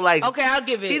wasn't until like okay, I'll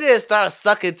give it. he didn't start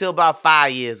sucking until about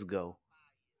 5 years ago.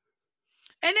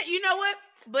 And you know what?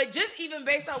 But just even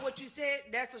based on what you said,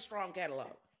 that's a strong catalog.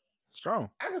 Strong.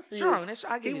 I can see Strong. it.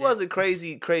 I'll give He you wasn't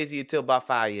crazy until about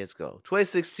 5 years ago.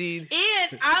 2016.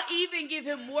 And I'll even give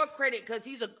him more credit because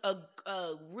he's a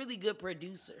really good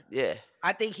producer. Yeah.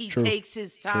 I think he True. takes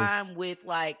his time with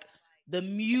like the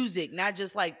music, not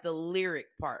just like the lyric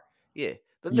part. Yeah.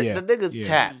 The nigga's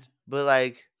tapped, but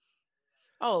like,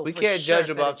 we can't judge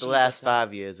him off the last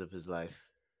 5 years of his life.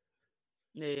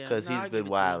 Yeah, because he's been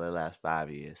wild the last 5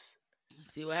 years.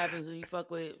 See what happens when you fuck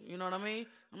with, you know what I mean?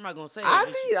 I'm not gonna say.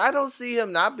 I don't see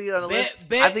him not being on the list.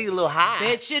 I think he's a little high.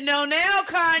 Bet you know now,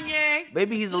 Kanye.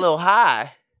 Maybe he's a little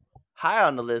high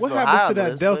on the list. What happened to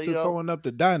that Delta throwing up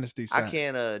the dynasty sign? I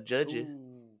can't judge it.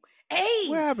 Hey,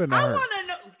 what happened to her? I want to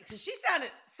know because she sounded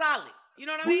solid. You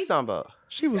know what I mean? Who you talking about?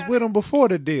 She was with him before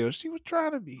the deal. She was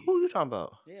trying to be. Who you talking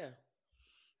about? Yeah,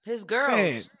 his girl.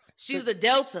 Man, she was a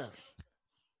Delta.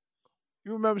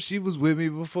 You remember she was with me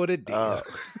before the deal.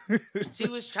 She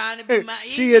was trying to be my.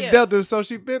 She had Delta, so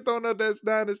she bent on her that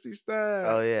dynasty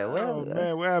style. Oh yeah.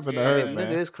 Man, what happened to her, man?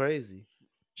 Nigga is crazy.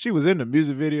 She was in the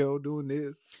music video doing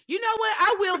this. You know what?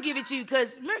 I will give it to you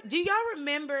because do y'all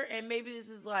remember? And maybe this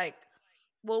is like,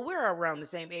 well, we're around the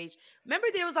same age. Remember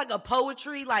there was like a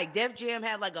poetry, like Def Jam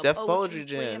had like a poetry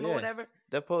slam or whatever.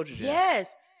 Def Poetry Jam.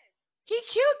 Yes, he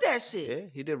killed that shit. Yeah,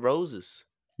 he did Roses.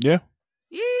 Yeah.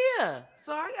 Yeah.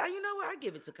 So I you know what? I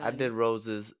give it to Kanye. I did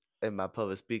Roses in my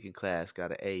public speaking class.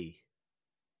 Got an A.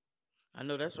 I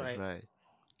know that's right. Right.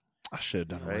 I should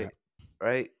have done right.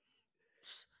 Right.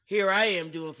 Here I am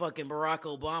doing fucking Barack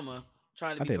Obama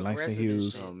trying to be progressive and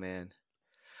shit. Oh man.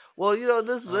 Well, you know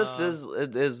this list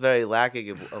is very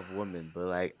lacking of women, but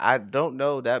like I don't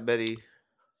know that many.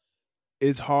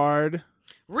 It's hard.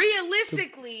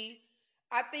 Realistically,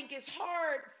 I think it's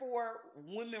hard for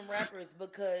women rappers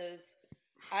because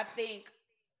I think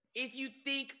if you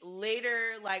think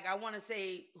later, like I want to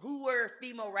say, who were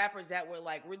female rappers that were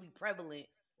like really prevalent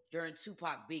during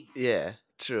Tupac Biggie? Yeah,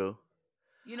 true.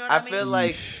 You know what I mean? I feel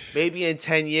like maybe in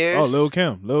 10 years. Oh, Lil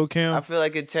Kim. I feel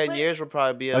like in 10 years we'll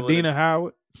probably be able Adina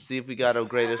Howard. See if we got a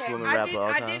greatest woman rapper all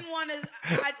time. I didn't want to.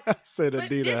 I said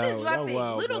Adina this Howard. Is my thing.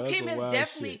 Wild, Little Kim has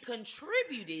definitely shit.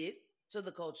 contributed to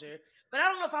the culture, but I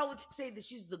don't know if I would say that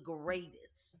she's the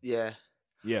greatest. Yeah.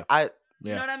 Yeah.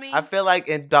 You know what I mean? I feel like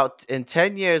in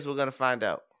 10 years we're gonna find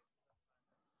out.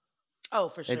 Oh,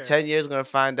 for sure. In 10 years we're gonna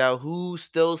find out who's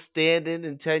still standing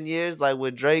in 10 years, like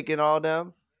with Drake and all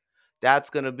them.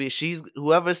 That's gonna be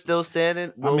whoever's still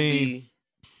standing will be.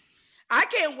 I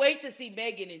can't wait to see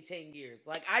Megan in 10 years.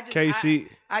 Like I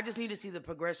just need to see the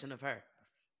progression of her.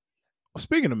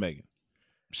 Speaking of Megan,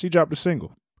 she dropped a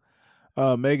single.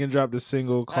 Megan dropped a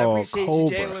single called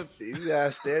Cobra. You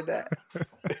gotta stare that.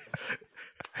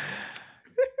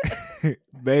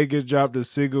 Megan dropped a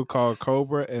single called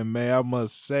Cobra, and man, I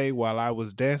must say, while I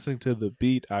was dancing to the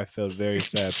beat, I felt very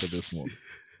sad for this woman.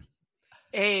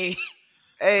 Hey,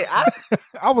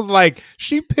 I was like,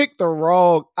 she picked the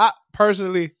wrong. I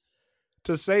personally,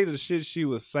 to say the shit she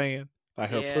was saying,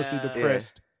 like her pussy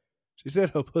depressed. She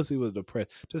said her pussy was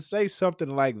depressed. To say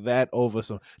something like that over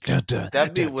some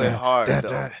that beat went hard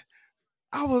though.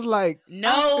 I was like,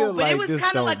 no, but it was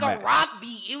kind of like a rock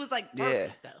beat. It was like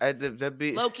perfect though. That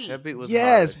beat, low key. That beat was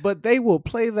yes, hard. but they will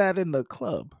play that in the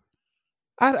club.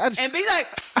 And be like,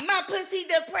 my pussy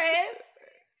depressed.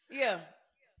 Yeah.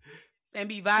 And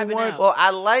be vibing out. Well,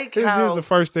 I like here's how the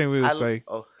first thing we would say.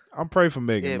 I'm praying for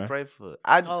Megan, man. Pray for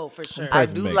it. For sure. I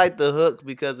do like the hook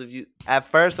because of you. At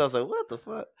first, I was like, "What the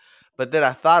fuck?" But then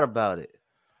I thought about it.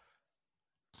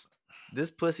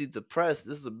 This pussy depressed.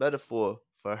 This is a metaphor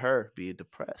for her being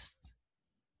depressed.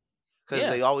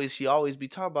 Because she always be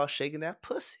talking about shaking that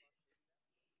pussy.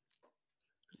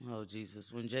 Oh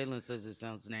Jesus! When Jalen says it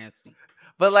sounds nasty.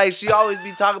 But like she always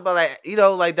be talking about like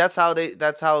like that's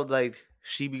how like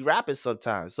she be rapping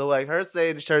sometimes. So like her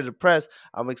saying she's depressed,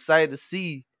 I'm excited to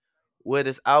see where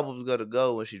this album's gonna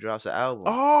go when she drops the album.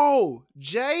 Oh,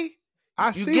 Jay,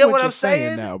 I see get what you're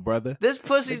saying now, brother. This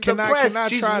pussy's depressed.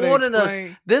 She's warning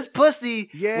us. This pussy,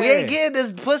 we ain't getting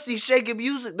this pussy shaking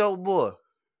music no more.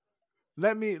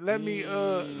 Let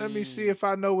me see if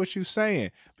I know what you're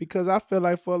saying, because I feel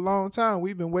like for a long time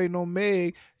we've been waiting on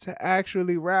Meg to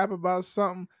actually rap about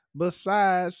something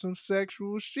besides some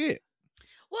sexual shit.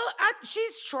 Well,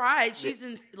 she's tried. She's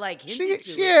hinted to it.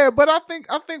 Yeah, but I think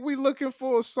we looking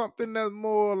for something that's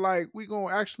more like we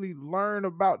gonna actually learn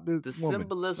about this The woman.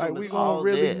 symbolism Like we is gonna all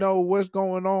really there. know what's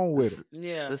going on with it.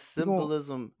 Yeah. The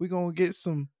symbolism. We gonna get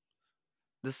some.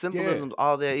 The symbolism's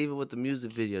all there, even with the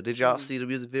music video. Did y'all see the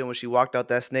music video when she walked out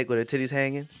that snake with her titties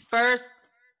hanging? First,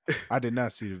 I did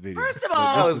not see the video. First of but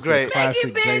all, this was is great. a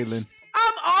classic Megan, bitch, Jalen.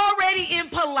 I'm already in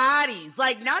Pilates.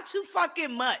 Like, not too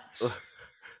fucking much.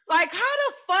 Like, how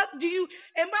the fuck do you?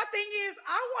 And my thing is,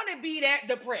 I want to be that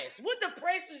depressed. What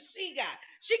depression she got?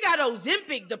 She got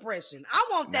Ozempic depression. I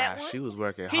want that one. She was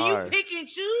working Can hard. you pick and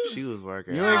choose? She was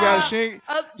working You hard. ain't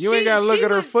got you ain't got to look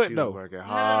at her foot She though. was working No.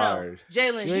 hard.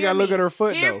 Jalen, You ain't got to look at her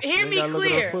foot though. Hear me Look at her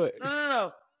clear. foot.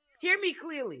 No. Hear me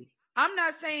clearly. I'm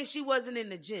not saying she wasn't in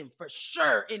the gym. For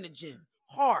sure in the gym.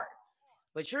 Hard.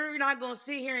 But you're not going to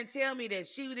sit here and tell me that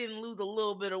she didn't lose a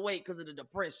little bit of weight because of the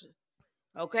depression.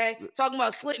 Okay? Talking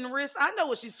about slitting wrists. I know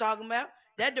what she's talking about.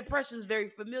 That depression is very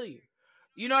familiar.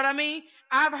 You know what I mean?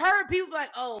 I've heard people like,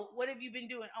 oh, what have you been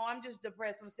doing? Oh, I'm just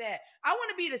depressed. I'm sad. I want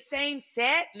to be the same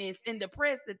sadness and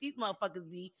depressed that these motherfuckers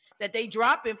be, that they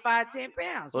drop in 5-10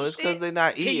 pounds. Well, it's because they're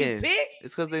not eating.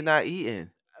 It's because they're not eating.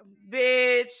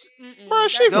 Bitch. Bro,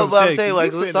 she No, from but I'm Texas. saying,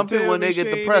 like, You finna some people, tell when me they she get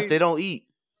ain't depressed, eat? they don't eat.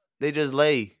 They just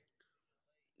lay.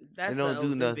 That's They don't the do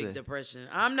Ozempic nothing. depression.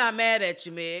 I'm not mad at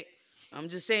you, Meg. I'm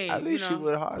just saying, I think she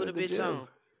went hard put a at the bitch gym. on.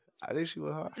 I think she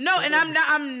went hard. No, and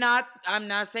I'm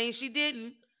not saying she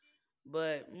didn't.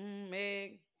 But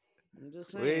Meg, I'm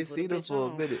just saying. We ain't put seen a her bitch for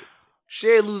on. a minute. She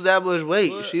ain't lose that much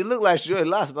weight. What? She looked like she only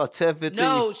lost about 10, 15.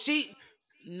 No,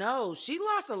 she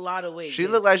lost a lot of weight. She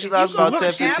Meg. looked like she If lost you go about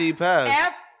on 10, 15 pounds.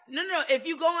 No. If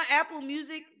you go on Apple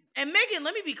Music, and Megan,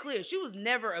 let me be clear, she was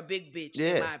never a big bitch,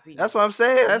 in my opinion. That's what I'm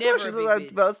saying. That's Never why she a looked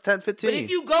big like bitch. about 10, 15. But if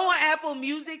you go on Apple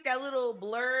Music, that little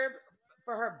blurb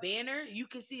for her banner, you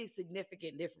can see a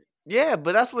significant difference. Yeah,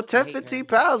 but that's what 10, 15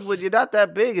 pounds when you're not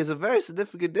that big is a very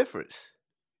significant difference.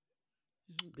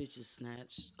 Bitches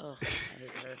snatched. Ugh, I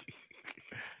hate her.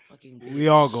 Fucking bitch. We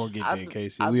all gonna get there,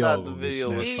 Casey. We all thought the gonna get video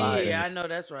was snatched fire. from Yeah, that. I know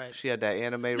that's right. She had that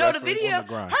anime No, reference. the video, on the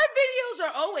grind. her videos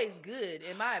are always good,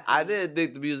 in my opinion. I didn't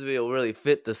think the music video really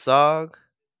fit the song.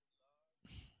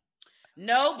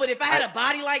 No, but if I had a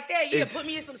body like that, you'd put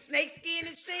me in some snake skin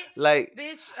and shit. Like,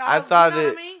 bitch, I thought you know it.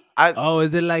 what I mean? Oh,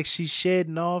 is it like she's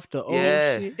shedding off the old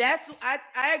shit? That's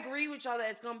I agree with y'all that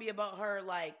it's gonna be about her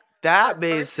like that her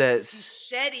made birth sense.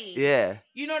 shedding. Yeah,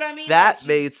 you know what I mean. that Like,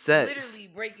 made she's sense. Literally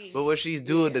breaking. But when she's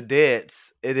doing the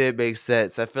dance, it didn't make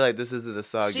sense. I feel like this isn't a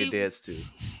song you dance to.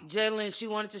 Jalen, she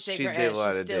wanted to shake She her did ass.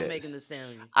 want She's to still dance. making the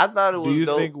stallion. I thought it was Do you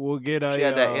dope. think we'll get a? She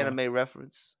had that anime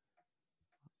reference.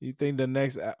 You think the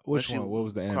next which When one? she What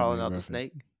was the anime crawling out reference? the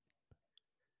snake?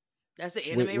 That's an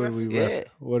anime What do we reference.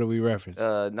 What do we reference?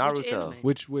 Naruto.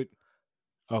 Which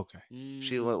okay.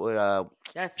 She went with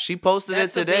That's she posted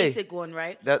that's it today. the basic one,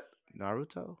 right? That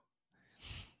Naruto.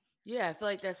 Yeah, I feel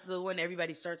like that's the one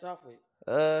everybody starts off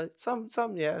with. Some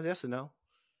yes or no.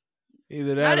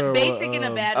 Either that Not or a basic in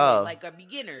a bad way, like a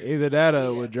beginner. Either that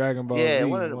or with Dragon Ball Yeah, Z.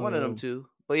 one of them two.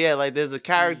 But yeah, like there's a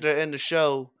character in the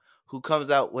show who comes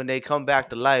out when they come back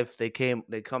to life. They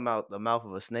come out the mouth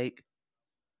of a snake.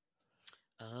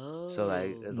 Oh, so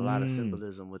like there's a lot of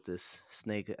symbolism with this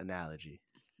snake analogy.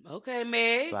 Okay,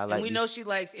 Meg. So I like and we know she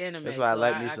likes anime. That's why I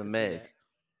like me I some can see Meg.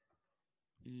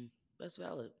 that. That's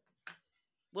valid.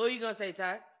 What were you gonna say,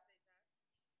 Ty?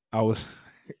 I was.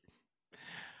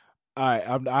 All right,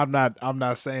 I'm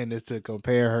not saying this to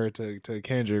compare her to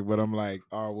Kendrick, but I'm like,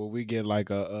 oh, will we get like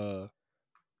a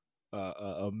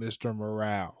Mr.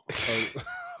 Morale, a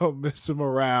Mr.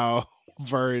 Morale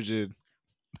version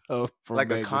of like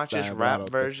Megan a conscious Stein, rap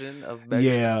version of Megan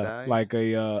Thee Stallion? like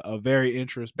a very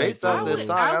introspective. Based on this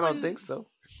song, I don't think so.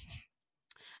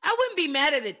 I wouldn't be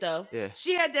mad at it though. Yeah,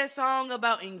 she had that song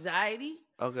about anxiety.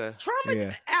 Okay,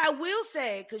 Traumatized. I will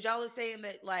say, because y'all are saying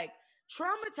that like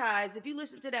traumatized. If you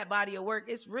listen to that body of work,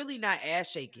 it's really not ass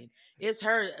shaking. It's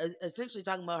her essentially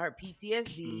talking about her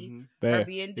PTSD, her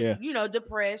being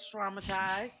depressed,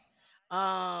 traumatized.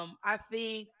 I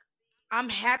think I'm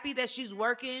happy that she's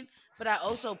working, but I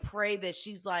also pray that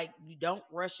she's like, you don't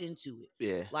rush into it.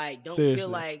 Yeah, like don't Seriously. feel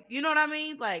like, you know what I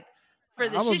mean, like. For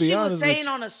the I'm shit be she was honest saying with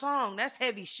you. on a song, that's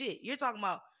heavy shit. You're talking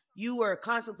about you were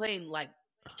contemplating like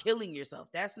killing yourself.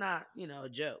 That's not, a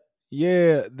joke.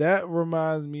 Yeah, that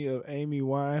reminds me of Amy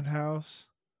Winehouse,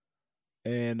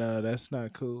 and that's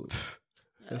not cool.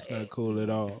 That's not cool at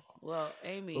all. Well,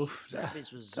 Amy, that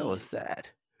bitch was that was sad.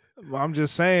 I'm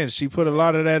just saying she put a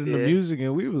lot of that in the music,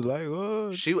 and we was like,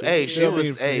 "Oh, she did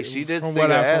from sing what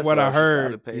I off.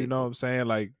 heard." You know what I'm saying?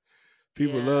 Like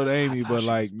people loved Amy, but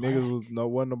like niggas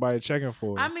wasn't nobody checking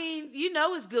for her. I mean, You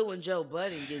know it's good when Joe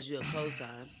Budden gives you a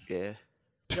cosign. Yeah.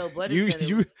 Joe Budden You said it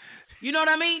you was. You know what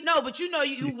I mean? No, but you know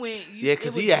you went. Yeah, It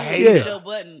 'cause was he a good hater. when Joe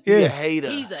Budden. He Yeah. a hater.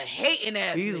 He's a hating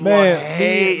ass. He's nigga. one Man,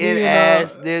 hating me and,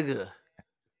 ass nigga.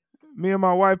 me and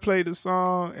my wife played the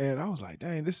song, and I was like,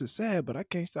 "Dang, this is sad, but I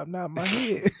can't stop nodding my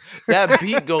head." That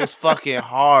beat goes fucking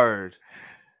hard.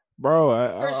 Bro,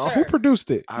 For who sure.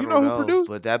 produced it? I You don't know who produced?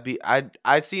 but that beat.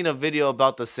 I seen a video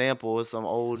about the sample of some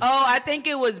old Oh, I think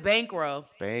it was Bankroll.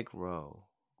 Bankroll.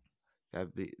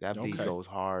 That beat Okay. goes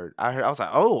hard. I was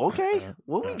like, oh, okay.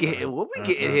 What we getting? What we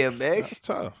getting here, Meg? That's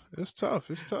tough. It's tough.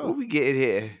 It's tough. What we getting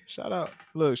here? Shout out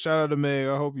to Meg.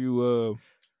 I hope you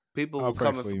People I'll will pray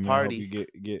coming for for you, man. I hope party. you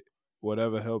get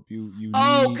whatever help you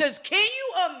Oh, need. because can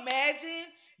you imagine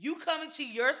you coming to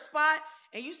your spot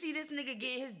and you see this nigga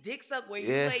get his dick sucked where you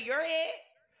Yeah. lay your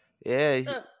head?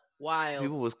 Yeah, Wild.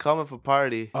 people was coming for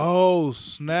party. Oh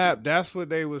snap! That's what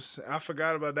they was. I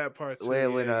forgot about that part too.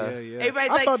 When, yeah. Everybody's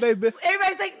I like, thought they been.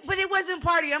 everybody's like, but it wasn't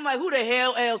party. I'm like, who the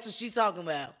hell else is she talking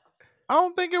about? I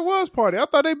don't think it was party. I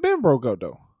thought they been broke up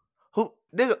though. Who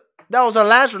nigga? That was her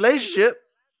last relationship.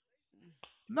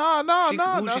 Nah. Who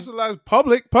That's she- the last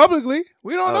publicly.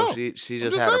 We don't know. She I'm just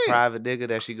just had saying. a private nigga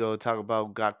that she go talk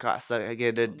about got caught sucking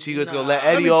again. Then she was gonna Nah. let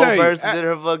Let Eddie me old tell you, person in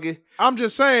her fucking. I'm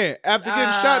just saying. After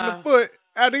getting shot in the foot,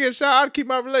 after getting shot, I'd keep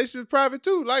my relationship private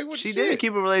too. Like what? She the shit? did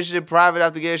keep a relationship private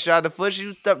after getting shot in the foot.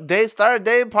 She they started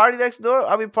dating party next door.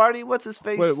 I mean party. What's his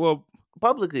face? Well,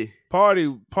 Publicly. party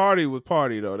with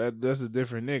party though. That's a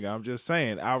different nigga. I'm just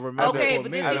saying. I remember Okay, for a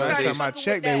but then minute. she Last started time I fucking with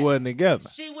checked, they that- wasn't together.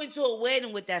 She went to a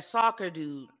wedding with that soccer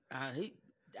dude.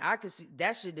 I could see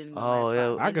that shit didn't even last Oh, yeah.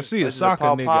 5 I can minutes. see a Was it soccer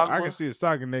Paul nigga. I Pogba? can see a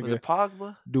soccer Was nigga it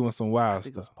Pogba? doing some I wild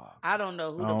think it was stuff. Pogba. I don't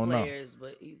know who I the don't know. player is,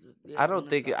 but he's. I don't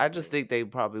think. I just think they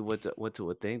probably went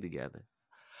to a thing together.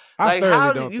 I Like thoroughly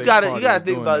how don't do you think gotta Party you gotta was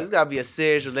think doing about it. that. It's gotta be a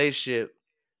serious relationship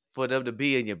for them to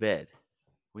be in your bed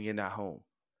when you're not home.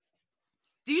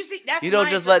 Do you see? That's You don't my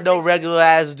just let no interpretation. regular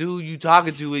ass dude you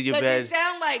talking to in your Because bed. it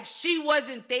sound like she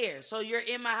wasn't there, so you're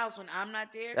in my house when I'm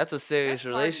not there. That's a serious That's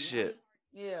party. relationship.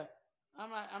 Yeah,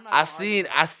 I'm not. I gonna argue seen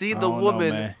that. I seen I the don't know, woman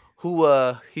man.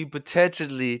 who he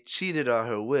potentially cheated on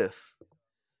her with.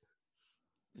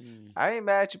 Mm. I ain't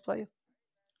mad at you, player.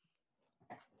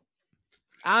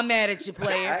 I'm mad at you,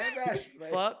 player. I ain't mad at you,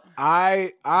 player. Fuck.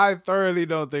 I thoroughly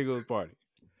don't think it was party.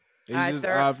 It's I just,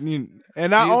 thir-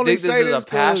 and I Do you only think say this is this a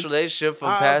past 'cause relationship from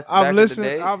I've back in the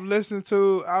day? I've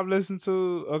listened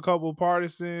to a couple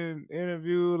partisan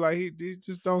interviews. Like he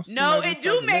just don't. seem No, like that it do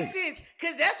type of make nigga. sense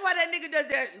because that's why that nigga does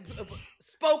that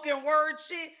spoken word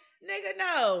shit. Nigga,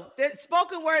 no, that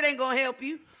spoken word ain't gonna help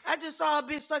you. I just saw a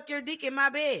bitch suck your dick in my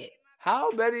bed.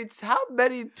 How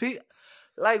many people?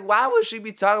 Like, why would she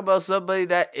be talking about somebody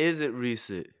that isn't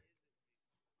recent?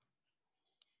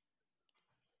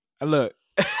 Look,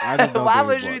 I just don't why think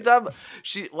would it's she be party.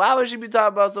 talking? Why would she be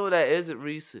talking about someone that isn't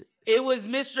recent? It was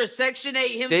Mr. Section 8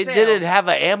 himself. They didn't have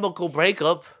an amicable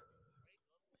breakup.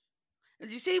 You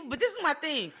see, but this is my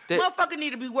thing. They- Motherfucker need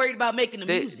to be worried about making the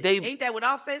they- music. they- Ain't that what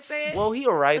Offset said? Well, he a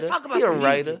writer. Let's talk about he a some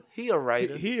writer. music. He a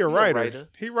writer. He a writer.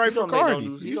 He write He for don't make no Cardi.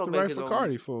 music. He He used to don't make write his for own Cardi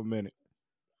music. for a minute.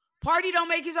 Party don't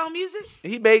make his own music?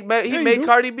 He made he do.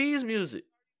 Cardi B's music.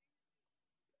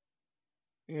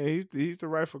 Yeah, he used to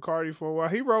write for Cardi for a while.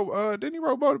 He wrote. Didn't he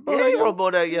wrote Bodak? Yeah, he wrote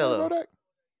Bodak Didn't he Yellow. wrote Bodak?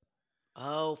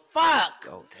 Oh, fuck.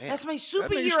 Oh damn. That's my nigga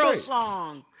superhero straight.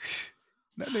 song.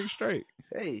 That nigga straight.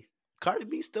 Hey, Cardi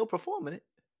B still performing it.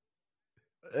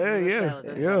 Yeah, That's yeah, valid,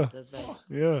 that's yeah, valid, that's valid.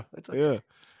 yeah, It's okay. yeah.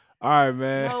 All right,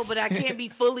 man. No, but I can't be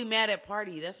fully mad at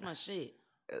Party. That's my shit.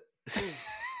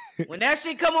 When that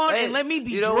shit come on Hey, and let me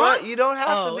be you know drunk, what? You don't have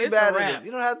Oh, to be it's a bad at wrap. him.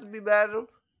 You don't have to be bad at him.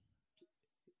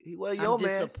 He was I'm your man.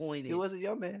 disappointed. He wasn't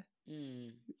your man.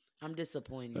 I'm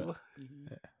disappointed.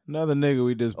 Mhm. Another nigga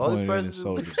we disappointed in person is who-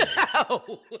 Soldier.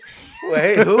 Ow.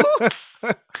 Wait, who?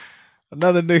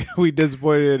 Another nigga we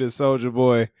disappointed in is Soldier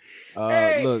Boy.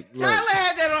 Hey, Look, Tyler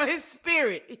had that on his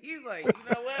spirit. He's like, you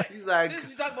know what? He's like- since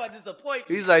you talk about disappointment,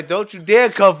 He's like, don't you dare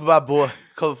come for my boy.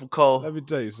 Come for Cole. let me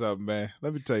tell you something, man.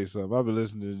 Let me tell you something. I've been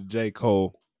listening to J.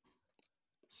 Cole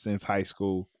since high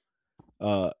school.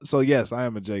 So yes, I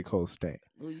am a J. Cole stan.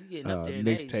 Ooh, you getting up there in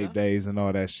age, Mixtape huh? days and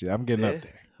all that shit. I'm getting Yeah. up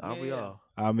there. Aren't we Yeah. all?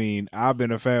 I mean, I've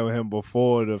been a fan of him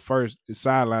before the first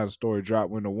sideline story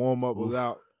dropped when the warm up was Oof.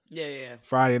 out. Yeah.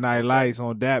 Friday Night Lights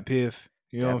on Dat Piff.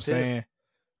 You know Dat what I'm Piff.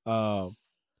 saying?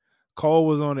 Cole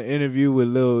was on an interview with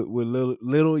Lil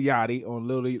Yachty on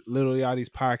Lil Yachty's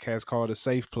podcast called A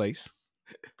Safe Place.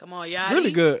 Come on,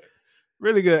 Yachty.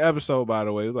 Really good episode, by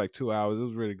the way. It was like 2 hours. It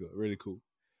was really good, really cool.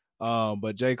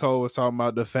 But J. Cole was talking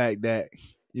about the fact that,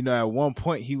 you know, at one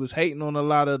point he was hating on a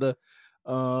lot of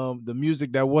the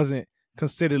music that wasn't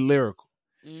considered lyrical.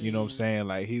 You know what I'm Mm. saying?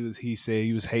 Like he said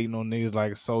he was hating on niggas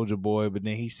like a Soldier Boy, but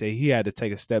then he said he had to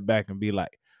take a step back and be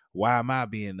like, why am I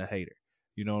being the hater?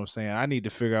 You know what I'm saying? I need to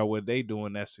figure out what they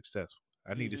doing that's successful.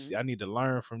 I need to see, I need to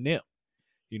learn from them.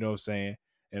 You know what I'm saying?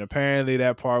 And apparently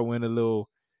that part went a little,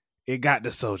 it got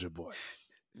the Soldier Boy.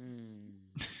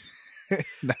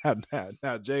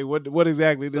 Now, Jay, what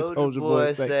exactly this Soldier Soldier Boy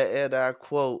Boy say? said, and I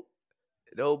quote,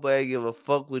 "Nobody give a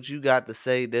fuck what you got to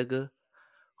say, nigga.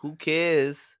 Who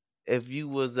cares if you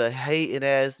was a hating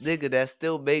ass nigga? That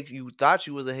still makes you thought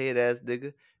you was a hate ass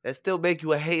nigga. That still make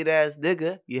you a hate ass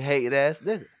nigga. You hating ass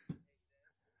nigga."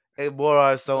 And more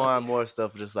on, so Love on, it. more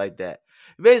stuff just like that.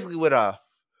 He basically went off.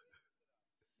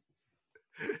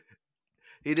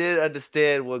 He didn't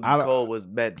understand what I don't, Cole was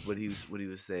meant when he was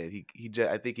saying.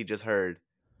 I think he just heard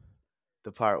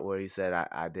the part where he said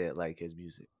I didn't like his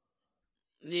music.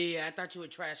 Yeah, I thought you were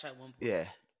trash at one point. Yeah.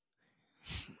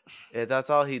 Yeah, that's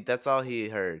all he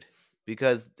heard.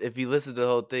 Because if he listened to the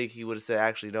whole thing, he would have said,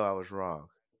 actually, no, I was wrong.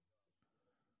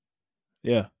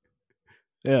 yeah.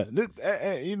 Yeah,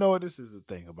 you know what? This is the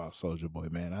thing about Soldier Boy,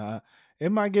 man.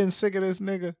 Am I getting sick of this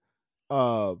nigga?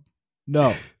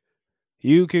 No.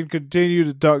 You can continue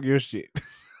to talk your shit.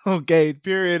 Okay,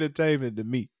 pure entertainment to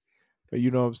me.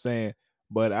 You know what I'm saying?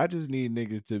 But I just need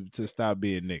niggas to stop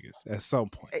being niggas at some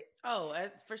point. Hey, Oh,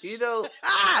 for sure. you know,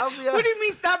 I'll be What do you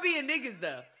mean stop being niggas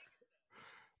though?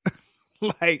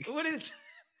 Like, What is?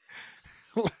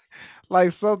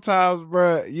 like sometimes,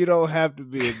 bruh, you don't have to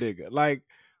be a nigga. Like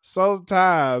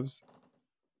sometimes,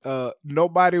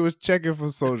 nobody was checking for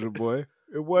Soldier Boy.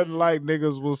 It wasn't like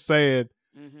niggas was saying.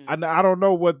 I don't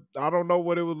know what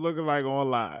it was looking like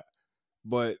online,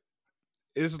 but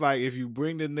it's like if you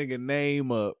bring the nigga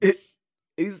name up,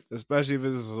 especially if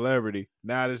it's a celebrity,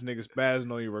 now this nigga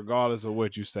spazzing on you regardless of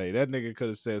what you say. That nigga could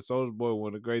have said Soldier Boy one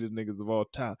of the greatest niggas of all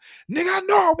time. Nigga, I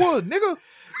know I was, nigga.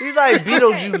 He's like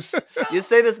Beetlejuice. You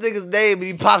say this nigga's name and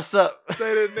he pops up.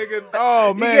 Say that nigga,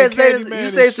 oh man, you can't say this, Candyman you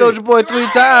say and Soldier shit. Boy 3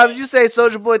 times. You say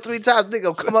Soldier Boy 3 times,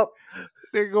 nigga come up.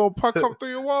 Nigga gonna come through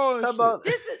your wall and Talk shit. about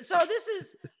This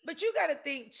is, but you got to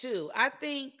think too. I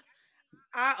think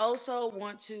I also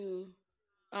want to.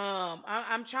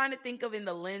 I'm trying to think of in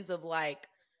the lens of like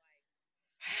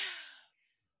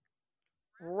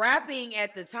rapping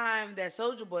at the time that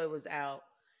Soldier Boy was out.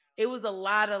 It was a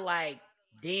lot of like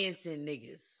dancing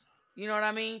niggas. You know what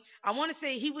I mean? I want to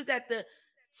say he was at the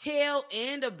tail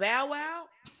end of Bow Wow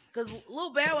because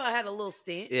Lil Bow Wow had a little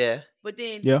stint, yeah. but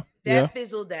then Yeah, yeah. that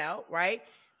fizzled out, right?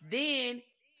 Then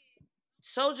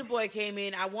Soldier Boy came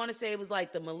in. I want to say it was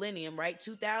like the millennium, right?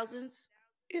 2000s.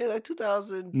 Yeah, like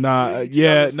 2003, Nah,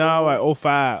 yeah, 2004. nah, like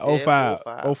 05, Yeah, 05,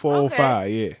 05. 04, Okay.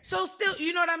 05, yeah. So still,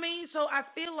 you know what I mean? So I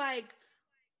feel like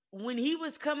when he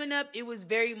was coming up, it was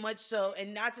very much so,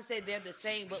 and not to say they're the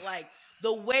same, but like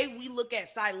the way we look at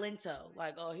Silento,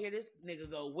 like, oh, here this nigga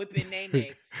go whipping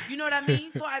Nene. You know what I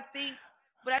mean? So I think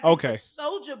for Okay.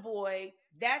 Soldier Boy,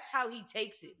 that's how he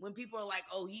takes it. When people are like,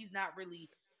 oh, he's not really,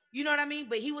 you know what I mean?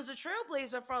 But he was a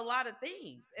trailblazer for a lot of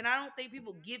things. And I don't think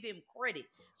people give him credit.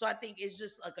 So I think it's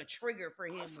just like a trigger for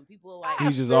him when people are like, I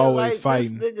He's just feel always like this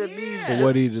fighting nigga Yeah. needs for to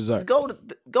what he deserves.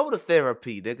 go to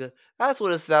therapy, nigga. That's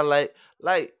what it sounds like.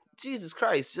 Like Jesus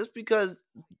Christ, just because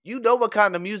you know what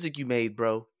kind of music you made,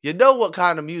 bro. You know what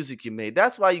kind of music you made.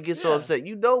 That's why you get so Yeah. upset.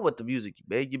 You know what the music you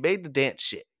made. You made the dance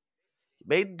shit. You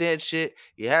made the dance shit.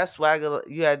 You had swagger.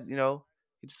 You had, you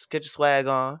just get your swag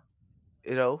on.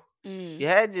 You know, mm, you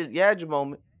had your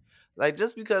moment. Like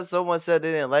just because someone said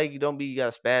they didn't like you, don't mean you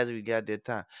got to spaz every goddamn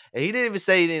time. And he didn't even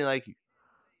say he didn't like you.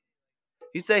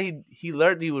 He said he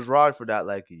learned he was wrong for not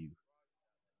liking you.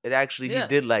 And actually he yeah.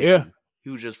 did like Yeah. you. He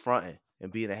was just fronting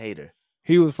and being a hater.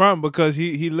 He was from because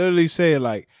he literally said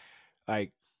like at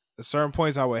certain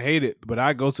points I would hate it, but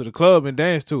I go to the club and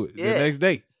dance to it the Yeah. next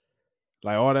day.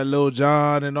 Like all that Lil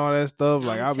Jon and all that stuff.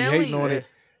 Like I'm I'll be telling hating you. on it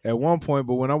at one point,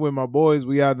 but when I'm with my boys,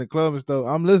 we out in the club and stuff,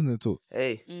 I'm listening to it.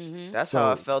 Hey, Mm-hmm. that's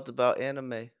how I So felt about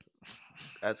anime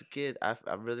as a kid. I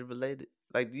really related.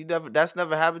 Like that's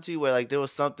never happened to you where like there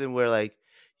was something where like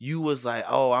you was like,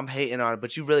 oh, I'm hating on it,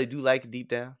 but you really do like it deep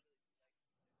down.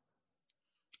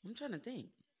 I'm trying to think.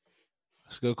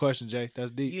 that's a good question, Jay.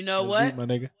 That's deep. You know That's what? deep, my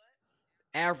nigga.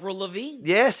 Avril Lavigne.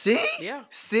 Yeah, see? Yeah.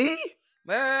 See?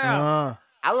 Yeah.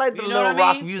 I like the You know little what I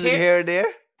rock mean? music here and there.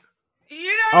 You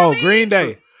know what I mean? Green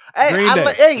Day. Hey, Green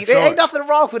Day, hey, for there sure. ain't nothing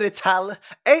wrong with it, Tyler.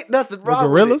 Ain't nothing The wrong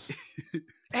Gorillas. with it.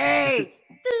 Hey.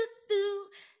 Do, do,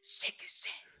 shake it,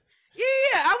 shake. Yeah,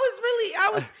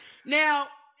 I was now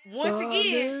once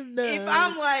again, if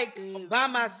I'm like by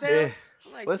myself, Yeah.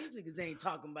 I'm like, What's- these niggas ain't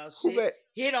talking about Who shit. made,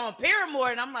 Hit on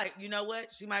Paramore, and I'm like, you know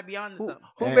what? She might be on to something.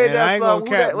 who And made that I ain't gonna song? Who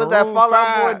cap. that was that Maroon Fall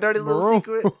Out Boy, 5, Dirty Little Maroon-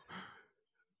 Secret?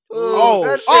 Oh,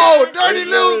 that shit- dirty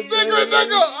little secret nigga.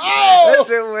 That Oh,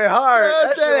 shit went hard.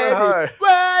 That shit went hard.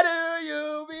 Why do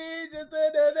you be just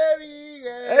another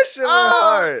regret? That shit went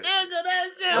hard. Nigga, that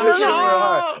shit That was shit went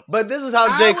hard. hard. But this is how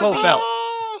I J. would Cole be- felt.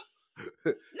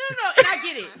 No, and I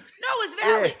get it. No, it's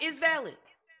valid. Yeah. It's valid.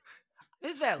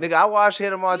 It's valid. Nigga, I watched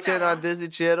Hannah You Montana not on wrong. Disney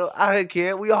Channel. I didn't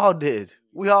care. We all did.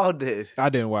 We all did. I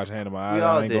didn't watch Hannah Montana. We I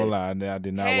all ain't gonna did. lie. I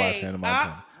did not watch Hey, Hannah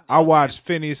Montana. I watched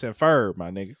Phineas and Ferb,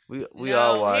 my nigga. We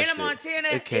all watched Hannah it. Montana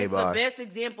It is came the on. best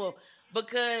example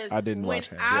because I didn't when watch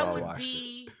Hannah. I We all would watched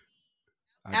be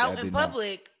I out did in not.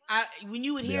 public, when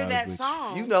you would Be hear honest that with you.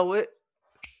 song, You know it.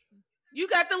 you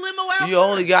got the limo out. You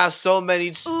only got so many.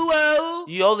 Ooh, oh.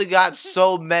 You only got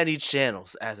so many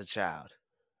channels as a child.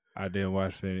 I didn't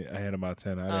watch Hannah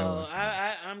Montana. I didn't Oh, watch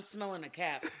Hannah. I'm smelling a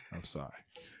cap. I'm sorry.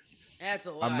 That's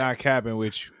a lot. I'm not capping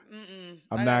with you.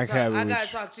 I not capping I with gotta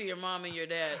you. talk to your mom and your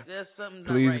dad. There's something.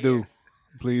 Please right do. Here.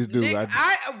 Please do. Realistically,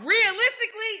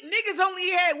 niggas only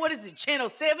had channel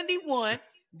 71,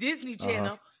 Disney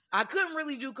Channel. I couldn't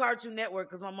really do Cartoon Network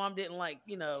because my mom didn't like,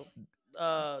 the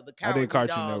I Cowardly did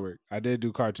Cartoon Dog. Network. I did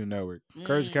do Cartoon Network.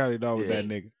 Courage the Cowardly Dog was See? that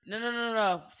nigga.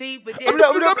 No. See, but there's, but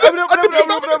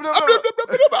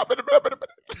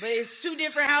it's two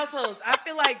different households. I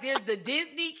feel like there's the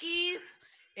Disney kids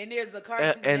and there's the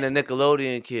Cartoon And the Network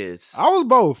Nickelodeon kids. kids. I was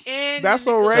both. And That's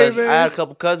the so Nickelodeon. Raven. I had a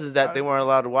couple cousins that they weren't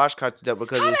allowed to watch Cartoon Network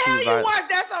because How it the was hell too you violent. watch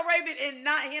That's So Raven and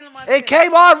not Hannah Montana? It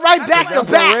came on right I back feel to That's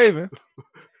so back. Raven.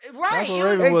 Right. That's so it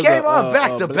was- Raven It was came a- on a-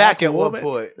 back a to black back at woman.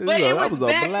 one point. But it was a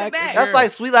back to black back. That's girl. like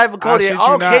Sweet Life of Cody. shit It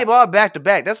all you not. came on back to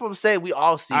back. That's what I'm saying. We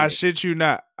all see I it. shit you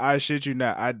not. I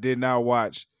did not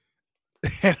watch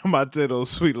Hannah Montana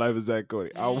Sweet Life of Zach Cody.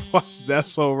 I watched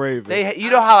That's So Raven. You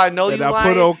know how I know And you I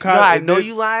lying? put on You know how I and know then-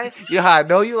 you lying? You know how I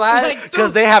know you lying? Like, Because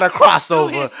through- they had a through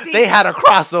crossover. his teeth. They had a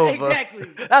crossover. Exactly.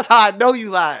 That's how I know you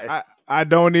lying. I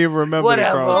don't even remember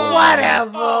Whatever, the crossover.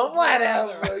 whatever, Oh,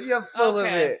 whatever. brother. You're full of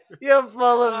Okay. it. You're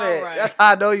full of All it. right. That's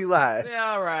how I know you lying. Yeah,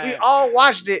 all right. We all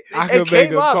watched it. I It could make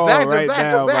came a on call back to right back to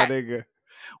now, my back. nigga.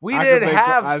 We I could didn't make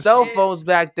have cell shit. phones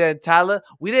back then, Tyler.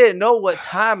 We didn't know what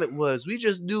time it was. We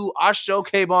just knew our show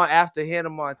came on after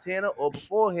Hannah Montana or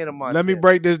before Hannah Montana. Let me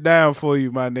break this down for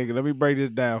you, my nigga. Let me break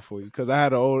this down for you, because I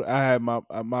had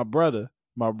my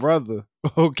brother.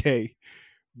 Okay,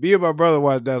 me and my brother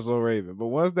watched That's So Raven, but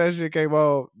once that shit came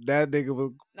on, that nigga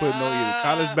was putting on either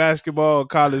college basketball or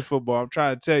college football. I'm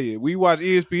trying to tell you, we watch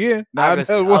ESPN. Now that's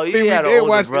one thing we had an did older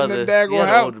watch in brother. the You daggone had an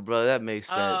house. older brother. That makes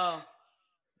sense. Oh.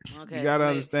 Okay. You gotta so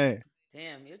understand.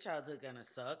 Damn, your childhood kind of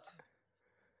sucked.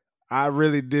 I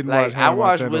really didn't Like, watch. I Hannah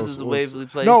watched Montana Wizards of or- Waverly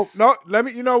Place. No. Let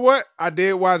me. You know what? I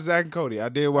did watch Zack and Cody. I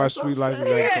did watch That's what Sweet I'm Life of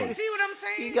saying. Zack Yeah, and Cody. see what I'm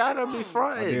saying? You gotta be Come on. I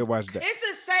fronting. did watch that. It's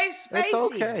a safe space. It's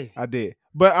okay. here. I did,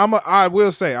 but I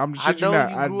will say, I'm I shit you know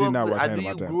not. you I grew did up. not watch I Hannah knew you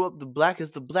Montana. grew up the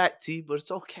blackest of black tea, but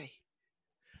it's okay.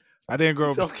 I didn't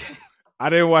grow It's up. okay. I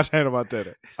didn't watch Hannah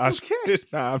Montana. okay.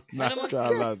 I'm not Hannah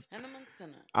trying to lie. Hannah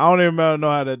Montana. I don't even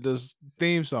know how that this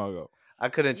theme song go. I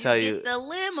couldn't tell you. Get the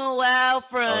limo out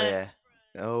front. Oh yeah.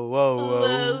 Oh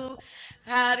whoa. Ooh,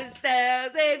 how the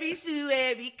styles, every shoe,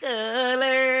 every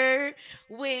color.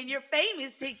 When you're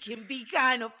famous, it can be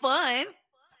kind of fun.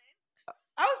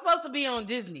 I was supposed to be on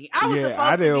Disney. I was supposed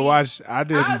I to didn't be. watch. I I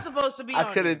didn't. was supposed to be I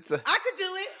on couldn't there. t- I could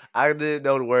do it. I didn't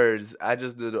know the words. I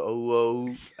just knew the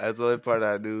whoa. That's the only part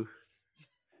I knew.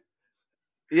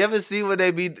 You ever see when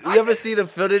they be? You ever see the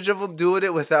footage of them doing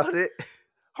it without it?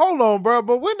 Hold on, bro.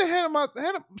 But when the Hannah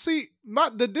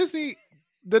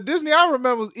the Disney I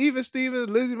remember was Even Stevens,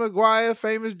 Lizzie McGuire,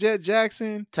 Famous Jet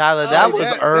Jackson. Tyler, Oh, that was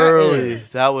that- early.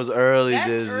 that- That was early That's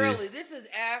Disney. early. This is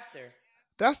after.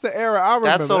 That's the era I remember.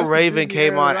 That's so the Raven Disney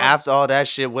came era on that I- after all that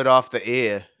shit went off the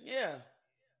air. Yeah.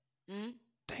 Mhm.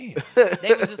 Damn.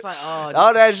 They was just like, oh,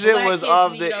 all that shit black was kids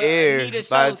off need the a- air need a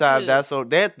by show the time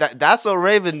too. that's so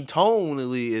Raven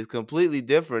tonally is completely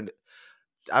different.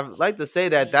 I like to say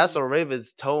that that's so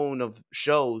Raven's tone of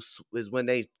shows is when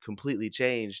they completely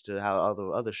changed to how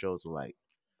other shows were like.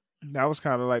 That was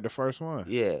kind of like the first one.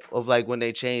 Yeah, of like when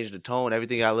they changed the tone,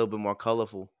 everything got a little bit more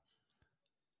colorful.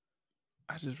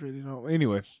 I just really don't.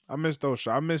 Anyway, I missed those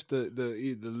shows. I missed the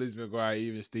Lizzie McGuire,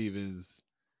 Even Stevens.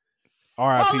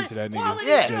 R.I.P. to that nigga. quality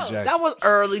Yeah, Jet shows. Jackson. that was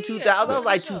early Yeah, 2000. That was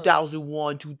like shows.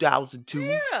 2001, 2002.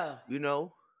 Yeah. You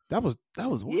know? That was Yeah,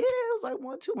 what? it was like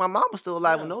 1, 2. My mom was still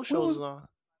alive when those shows was- was on.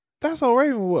 That's so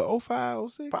Raven. What?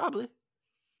 05, 06? Probably.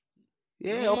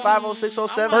 Yeah, Mm, 05, 06,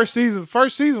 07. First season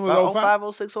was 05.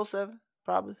 05, 06, 07.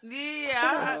 Probably.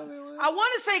 Yeah. I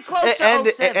want to say close It to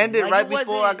ended, 07. it ended Like, right it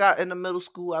before I wasn't- got into middle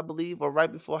school, I believe, or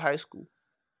right before high school.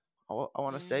 I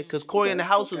want to say. Because Corey in the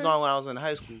House was okay. on when I was in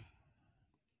high school.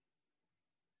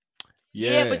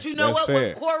 Yeah, Yeah, but you know that's what? When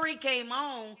fair. Corey came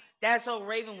on, that's how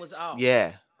Raven was off.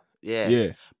 Yeah, yeah.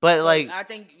 Yeah, But So like, I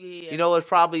think yeah. you know, it's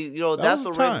probably that that's was a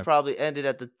what Raven time. probably ended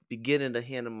at the beginning of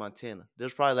Hannah Montana.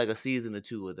 There's probably like a season or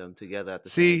two of them together at the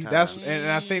same See, that's time. and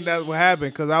I think that's what happened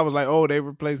Mm, because I was like, oh, they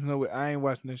replacing her with. I ain't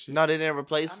watching this shit. No, they didn't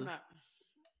replace I'm them. not.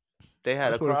 They had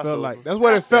a That's what it felt like. crossover. That's what it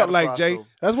They had felt a like, Jay. crossover.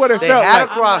 That's what it I'm They felt not. had a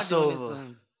like. I'm not doing this to crossover.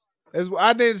 him.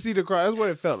 I didn't see the cross. That's what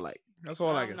it felt like. That's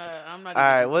all I I'm can not. say. I'm not All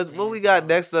even right, what entertaining we got tomorrow.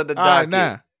 next on the All right, docket?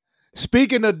 now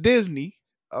speaking of Disney,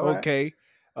 All right. okay,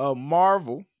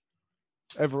 Marvel.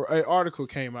 An article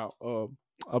came out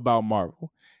about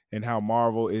Marvel and how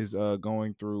Marvel is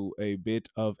going through a bit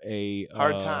of a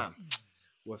Hard time.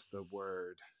 what's the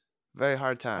word? Very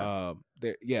hard time.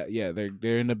 They're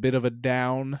in a bit of a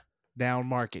down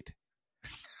market.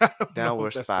 I don't know Downward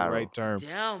if that's the spiral. right term.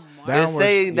 Damn, Mark. They're Downward,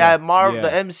 saying yeah, that Marvel, the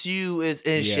yeah. MCU is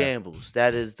in Yeah. shambles.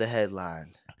 That is the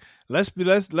headline. Let's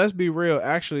be real.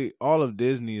 Actually, all of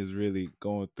Disney is really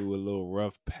going through a little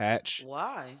rough patch.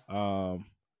 Why?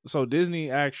 So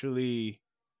Disney actually,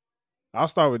 I'll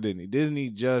start with Disney. Disney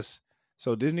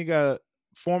got a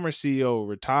former CEO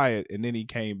retired, and then he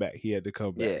came back. He had to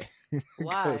come back. Yeah.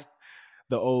 Why? Because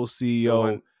the old CEO, The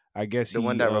one, I guess the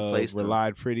one he that replaced him.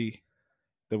 relied pretty.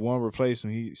 The one replaced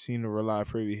him. He seemed to rely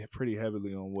pretty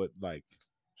heavily on what like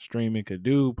streaming could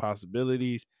do,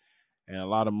 possibilities, and a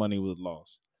lot of money was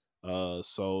lost.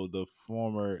 So the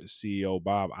former CEO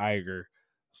Bob Iger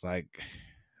was like,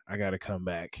 "I got to come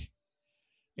back."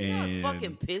 You know how fucking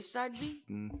And pissed I'd be?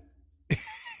 Mm.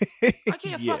 I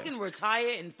can't yeah, fucking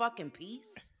retire in fucking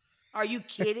peace. Are you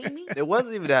kidding me? It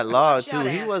wasn't even that long, Watch out, too.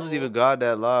 He wasn't even asshole. gone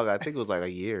that long. I think it was like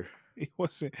a year. he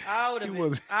wasn't. I would He have been.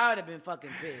 was. I would have been fucking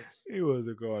pissed. He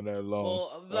wasn't going that long.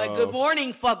 Well, like, good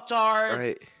morning, fucktards.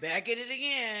 Right. Back at it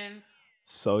again.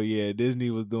 So yeah, Disney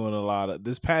was doing a lot of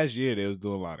this past year. They was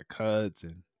doing a lot of cuts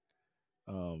and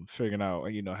figuring out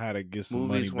how to get some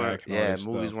money back and all this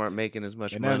movies stuff. weren't making as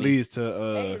much And money. that leads to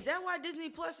Hey, is that why Disney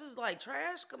Plus is like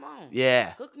trash? Come on.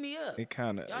 Yeah. Cook me up. it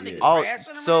kind of Y'all niggas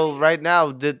rationing So money? right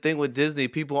now, the thing with Disney,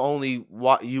 people only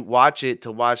watch it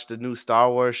to watch the new Star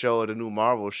Wars show or the new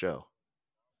Marvel show,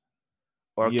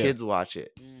 or Yeah. kids watch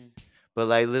it. Mm. But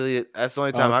like literally, that's the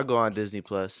only time I s- go on Disney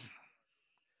Plus.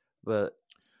 But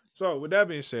So with that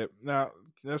being said, now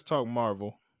let's talk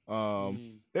Marvel.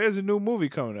 Mm. There's a new movie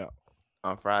coming out.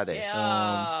 on Friday,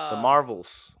 Yeah. the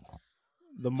Marvels,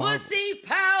 The Marvels. Pussy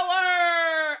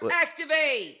power What?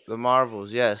 activate. the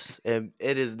Marvels, yes, and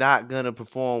it is not gonna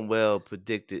perform well.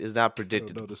 Predicted, it's not predicted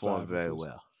to know the perform side very because-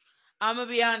 well. I'm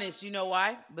gonna be honest. You know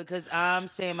why? Because I'm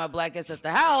saying my black ass at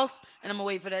the house, and I'm gonna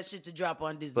wait for that shit to drop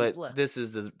on Disney But Plus. this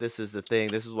is the thing.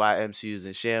 This is why MCU's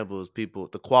in shambles. People,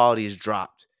 the quality is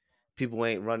dropped. People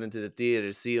ain't running to the theater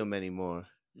to see them anymore.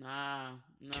 Nah.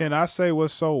 No. Can I say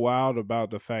what's so wild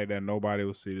about the fact that nobody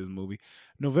will see this movie?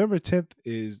 November 10th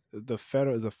is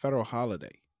a federal holiday.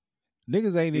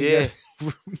 Niggas ain't even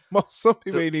got some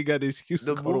people ain't even got the excuse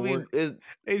The to go to movie work. is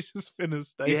They just finna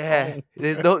stay home.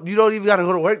 There's you don't even gotta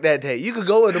go to work that day. You could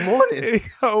go in the morning.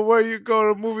 Where you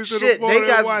go to movies in the Shit, morning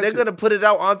and watch they're it. gonna put it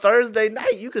out on Thursday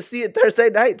night. You can see it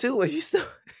Thursday night too, and you still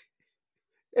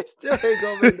it still ain't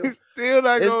gonna make no. It's still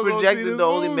not It's gonna go see projected this to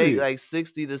only make movie. like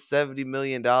 $60 to $70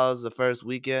 million the first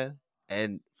weekend,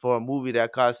 and for a movie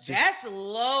that costs That's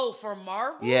low for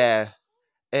Marvel. yeah.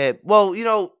 And well,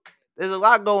 there's a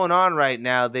lot going on right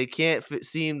now. They can't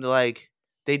seem to like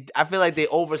I feel like they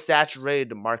oversaturated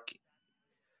the market.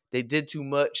 They did too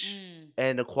much,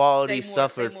 and the quality Say more,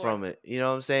 suffered say more. from it. You know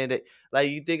what I'm saying? That like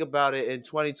you think about it in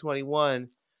 2021,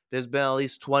 there's been at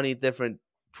least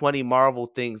 20 Marvel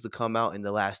things to come out in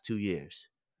the last 2 years.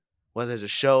 Whether it's a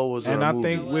show or And a I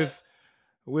movie. think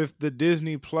with the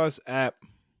Disney Plus app,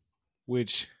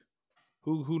 which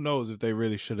who knows if they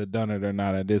really should have done it or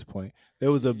not at this point.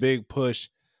 There was a big push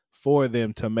for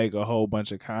them to make a whole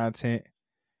bunch of content,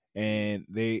 and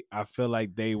I feel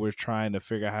like they were trying to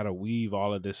figure out how to weave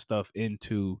all of this stuff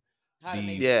into How to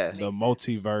make the it make sense.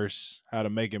 multiverse, how to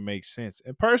make it make sense.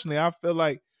 And personally, I feel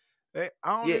like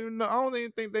I Yeah. don't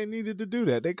even think they needed to do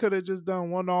that. They could have just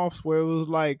done one-offs where it was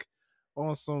like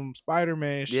on some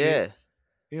Spider-Man shit.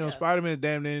 Yeah. Spider-Man's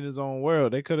damn near in his own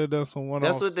world. They could have done some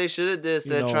one-offs. That's what they should have did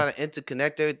instead of trying to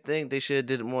interconnect everything. They should have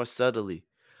did it more subtly.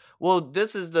 Well,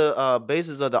 this is the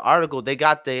basis of the article. They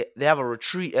have a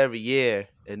retreat every year,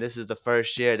 and this is the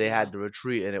first year they had the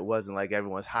retreat, and it wasn't like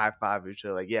everyone's high-fiving each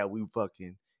other like, yeah, we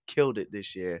fucking killed it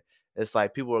this year. It's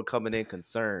like people were coming in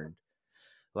concerned.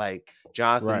 Like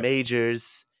Jonathan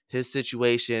Majors, his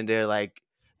situation, they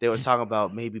were talking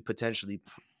about maybe potentially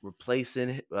replacing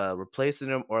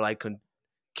him or like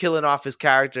killing off his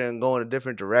character and going a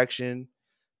different direction.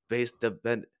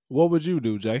 What would you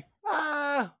do, Jay?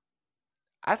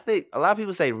 I think a lot of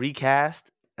people say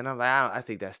recast, and I'm like, I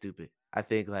think that's stupid. I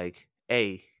think like,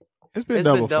 hey, It's been it's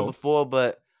done been done before. before,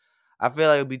 but I feel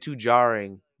like it'd be too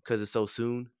jarring because it's so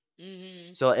soon.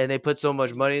 Mm-hmm. So and they put so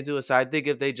much Mhm. money into it. So I think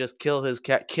if they just kill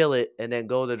it, and then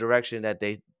go the direction that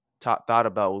they thought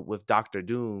about with Doctor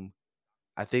Doom,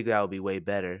 I think that would be way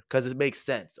better because it makes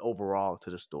sense overall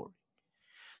to the story,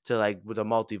 to like with the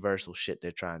multiversal shit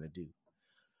they're trying to do.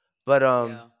 But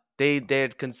Yeah. they're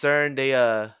concerned. They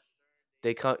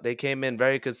came in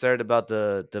very concerned about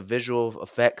the visual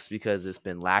effects because it's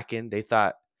been lacking. They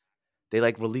thought they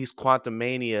like released Quantum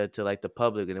Mania to like the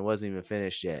public and it wasn't even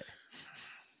finished yet.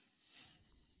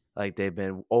 Like they've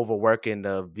been overworking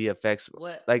the VFX.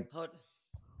 What? Like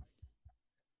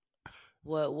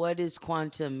What is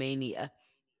Quantum Mania?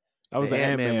 That was the the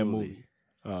Ant-Man Ant-Man movie. movie.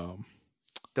 Um,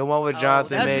 The one with Oh,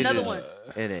 Jonathan that's another Majors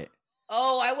one. in it.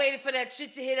 Oh, I waited for that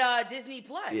shit to hit Disney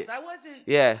Plus. Yeah. I wasn't.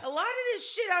 Yeah. A lot of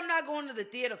this shit I'm not going to the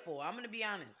theater for. I'm gonna be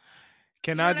honest.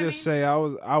 can You know I what I just mean? say I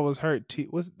was hurt. I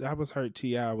was hurt.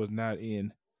 Ti was not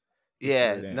in the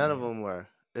Yeah, third none of Ant-Man. them were.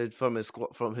 It's from his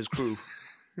crew.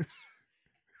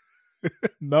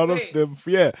 None of Wait. them.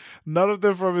 Yeah, none of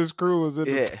them from his crew was in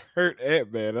the Yeah. third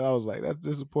Ant-Man, and I was like, that's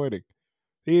disappointing.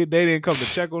 They didn't come to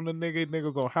check on the nigga.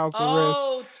 Niggas on house arrest.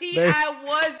 Oh, They- T.I.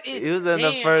 was in. He was in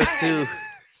the Damn, first I two. had to-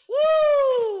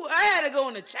 Woo! I had to go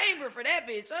in the chamber for that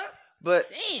bitch, huh? But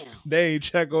Damn. They ain't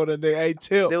check on the nigga. Hey,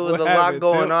 Tip, there was what a lot happened,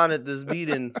 going Tip? on at this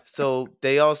meeting. So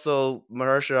they also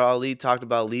Mahershala Ali talked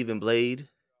about leaving Blade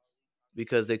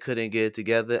because they couldn't get it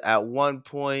together. At one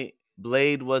point,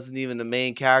 Blade wasn't even the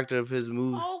main character of his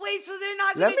movie. Oh wait, so they're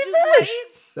not Let gonna me do finish.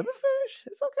 Blade? Let me finish.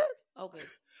 It's okay. Okay.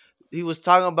 He was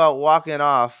talking about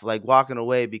walking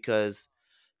away because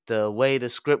the way the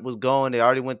script was going, they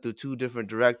already went through two different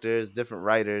directors, different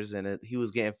writers, and he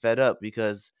was getting fed up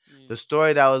because the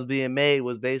story that was being made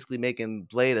was basically making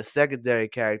Blade a secondary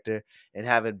character and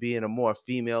have it being a more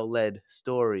female-led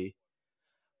story.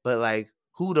 But like,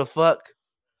 who the fuck?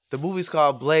 The movie's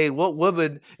called Blade. What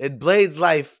woman in Blade's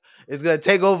life is gonna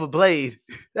take over Blade?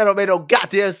 That don't make no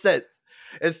goddamn sense.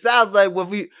 It sounds like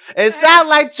it sounds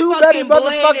like too many Fucking Blade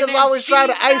and motherfuckers them always trying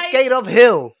to cheese ice knife. skate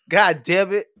uphill. God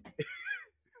damn it.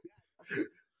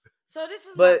 So this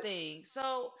is But my thing.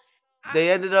 So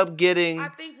they ended up getting. I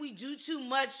think we do too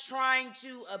much trying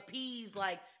to appease,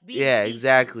 like being Yeah, PC.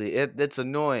 exactly. It's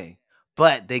annoying,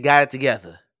 but they got it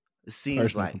together. It seems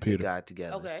Personal like computer. they got it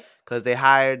together. Okay. Because they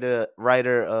hired the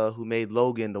writer who made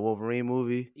Logan, the Wolverine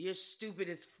movie. You're stupid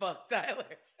as fuck, Tyler.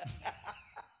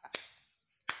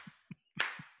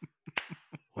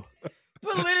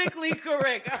 Politically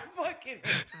correct. I'm fucking.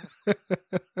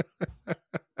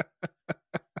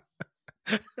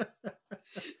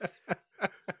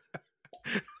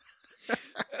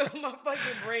 My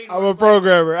fucking brain. I'm a was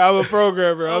programmer. I'm a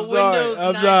programmer. like, I'm sorry. Windows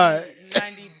I'm 90, sorry.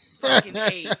 90 fucking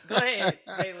 8. Go ahead,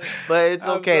 Taylor. But it's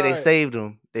I'm okay. They sorry. saved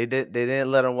him. They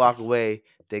didn't let him walk away.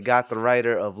 They got the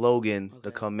writer of Logan to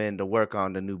Okay. come in to work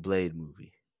on the new Blade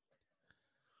movie.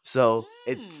 So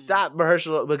it Hmm. stopped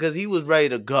Mahershala because he was ready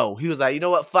to go. He was like, you know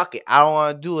what? Fuck it. I don't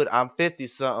want to do it. I'm 50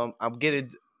 something. I'm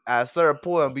getting at a certain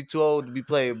point. I'm be too old to be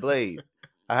playing Blade.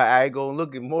 I ain't gonna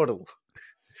look immortal.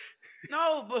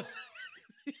 No, but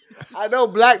I know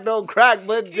black don't crack,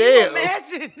 but can you damn,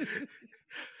 imagine?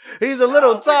 he's a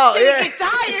little But tall. shit, Yeah. get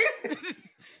tired.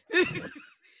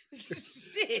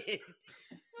 Shit.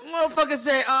 Motherfucker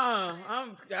say,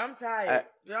 I'm tired.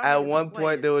 Y'all At niggas one is point,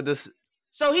 playing. there was this.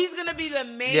 So he's gonna be the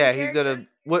main. Yeah, character? he's gonna.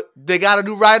 What they got a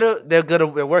new writer?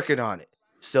 They're working on it.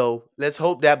 So let's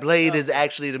hope that Blade is Okay.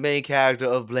 actually the main character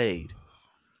of Blade.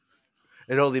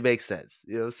 It only makes sense.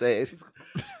 You know what I'm saying?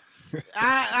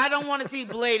 I don't want to see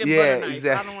Blade and Yeah, Butter Knife.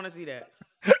 exactly. I don't want to see that.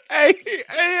 Hey,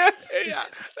 I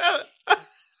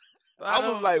I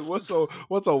was don't- like,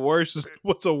 what's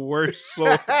a worse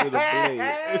sword than a blade?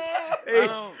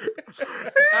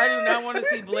 I do not want to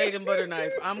see Blade and Butter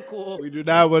Knife. I'm cool. We do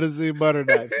not want to see butter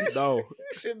knife. No.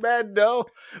 Shit, man, no.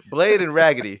 Blade and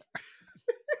Raggedy.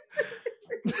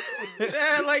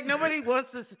 Yeah, like nobody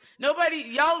wants to. Nobody,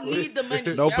 y'all need the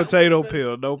money. No Y'all- potato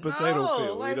peel. No potato No,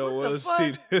 peel. like, We don't what the want to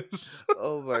see fuck? this.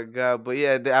 Oh my god! But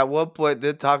yeah, at one point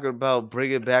they're talking about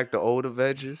bringing back the old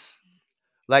Avengers.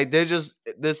 Like they're just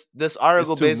this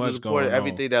article too basically much reported going on.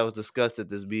 everything that was discussed at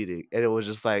this meeting, and it was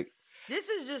just like This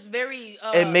is just very.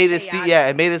 it made it seem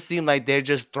chaotic. it made it seem like they're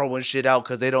just throwing shit out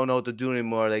because they don't know what to do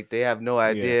anymore. Like they have no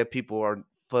idea. People are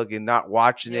fucking not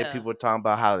watching it. Yeah. People are talking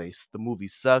about how the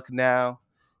movies suck now,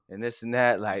 and this and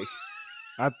that. Like,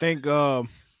 I think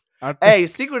hey,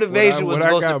 Secret Invasion was what the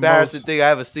I most got embarrassing most- thing I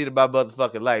ever seen in my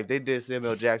motherfucking life. They did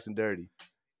Samuel Jackson dirty.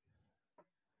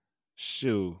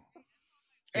 shoot.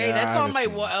 Hey, Yeah, I that's on haven't my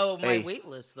seen it. my Hey, wait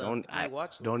list though. don't My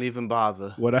watch don't list. even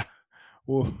bother. What I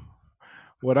well,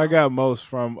 what I got most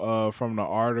from the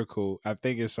article, I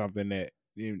think it's something that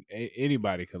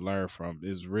anybody can learn from.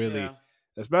 Is really, Yeah.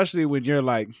 especially when you're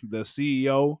like the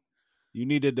CEO, you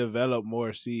need to develop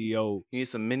more CEOs. You need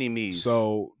some mini me's.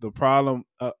 So the problem,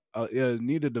 yeah,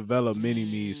 need to develop mini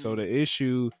me. So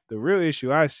Mm. the real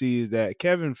issue I see is that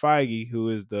Kevin Feige, who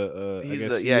is the I He's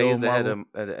guess the yeah, CEO he's of the head Marvel,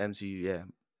 of the MCU, yeah,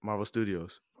 Marvel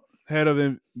Studios. head of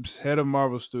them, head of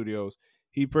Marvel Studios,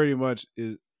 he pretty much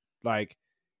is like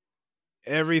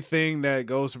everything that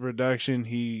goes to production.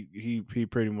 He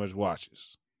pretty much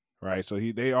watches, right? So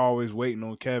they always waiting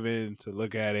on Kevin to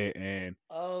look at it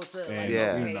Oh, to like and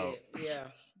Yeah. okay it. Yeah.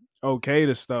 okay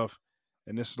the stuff.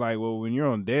 And it's like, well, when you're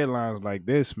on deadlines like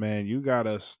this, man, you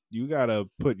gotta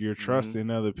put your Mm-hmm. trust in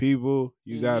other people.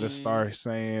 You gotta Mm. start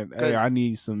saying, "Hey, Cause I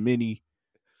need some mini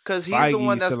cause he's the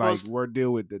one Feige's that's to like supposed work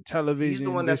deal with the he's the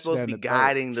television, one that's this, that, supposed to and be the third."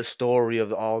 guiding the story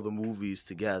of all the movies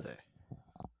together.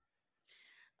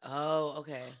 Oh,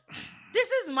 okay. This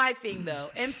is my thing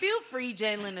though, and feel free,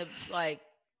 Jalen,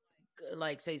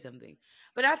 to say something.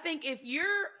 But I think if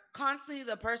you're constantly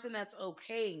the person that's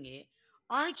okaying it,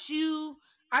 aren't you?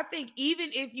 I think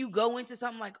even if you go into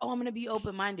something like, oh, I'm gonna be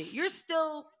open minded, you're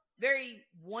still very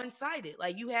one sided.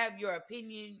 Like you have your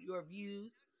opinion, your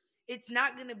views. It's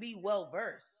not gonna be well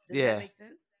versed. Does that Yeah. make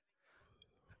sense?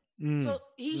 Mm, So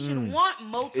he should mm. want Yeah.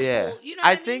 multiple. You know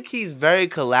I what I mean? think he's very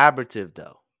collaborative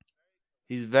though.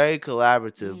 He's very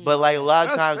collaborative. But like a Okay. lot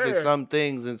of That's times like fair. some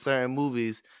things in certain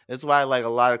movies, that's why like a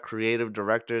lot of creative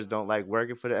directors don't like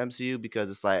working for the MCU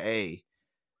because it's like, hey,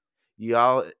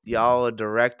 y'all are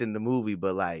directing the movie,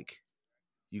 but like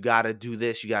you gotta do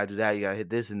this, you gotta do that, you gotta hit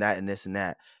this and that and this and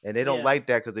that. And they don't Yeah. like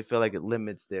that because they feel like it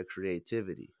limits their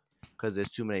creativity. Because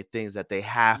there's too many things that they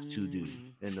have to do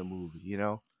Mm. in the movie, you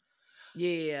know?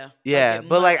 Yeah. Okay. Yeah,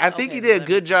 but like I think he Okay. Well, did a that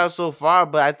good makes job sense. so far,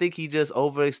 but I think he just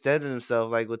overextended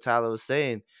himself, like what Tyler was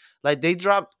saying. Like they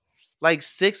dropped like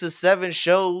 6 or 7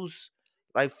 shows,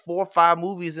 like 4 or 5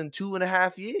 movies in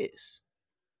 2.5 years.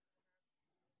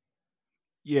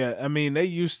 Yeah, I mean they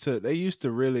used to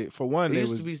really, for one, It they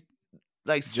used to was be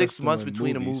like just 6 months doing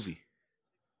between a movies. movie.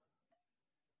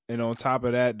 And on top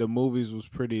of that, the movies was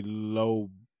pretty low,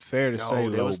 fair to say No,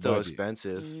 they were low still budget.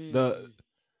 expensive. The Mm.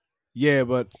 Yeah,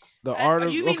 but the You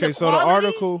article, mean the okay, so the quality?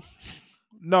 article,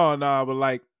 no, no, but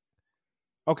like,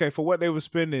 okay, for what they were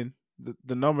spending,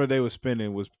 the number they were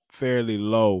spending was fairly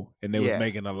low, and they was Yeah.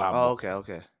 making a lot Oh, more, okay,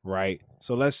 okay. right?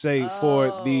 So let's say Oh,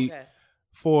 okay.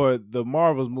 for the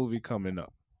Marvels movie coming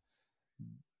up,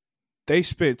 they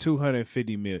spent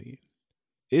 250 million.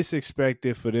 It's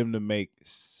expected for them to make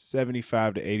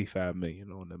 75 to 85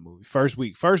 million on that movie first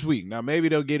week. First week. Now maybe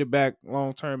they'll get it back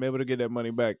long term, able to get that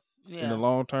money back in the Yeah.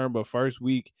 long term, but first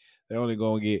week they're only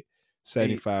gonna get And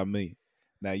 75 million.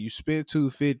 Now you spent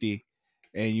 250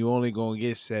 and you only gonna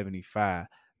get 75.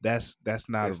 That's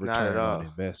not a it's not at return on all.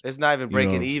 investment. It's not even You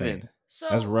know what breaking I'm even. saying?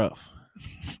 That's So rough.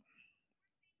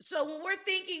 so when we're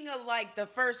thinking of like the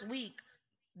first week,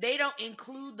 they don't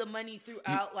include the money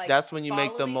throughout like That's when you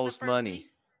make the following the most first money. week.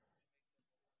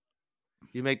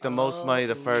 You make the most money Oh,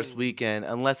 the first ooh. weekend,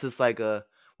 unless it's like a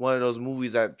one of those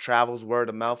movies that travels word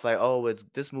of mouth. Like, oh, it's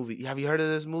this movie. Have you heard of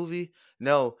this movie?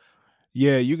 No.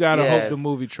 Yeah, you gotta hope Yeah, the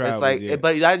movie it's travels. like, Yeah,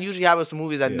 but that usually happens to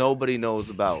movies that yeah. nobody knows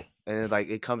about, and like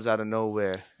it comes out of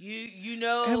nowhere. You And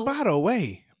know by the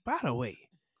way,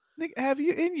 Nick, have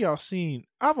you any of y'all seen?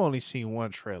 I've only seen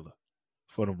one trailer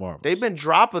for the They've Marvels. been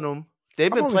dropping them.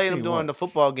 They've I've been only playing them seen during one. the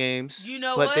football games, you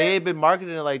know but they what? ain't been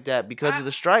marketing it like that because I of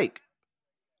the strike,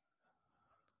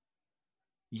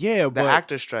 Yeah, the but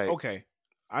actor strike. okay.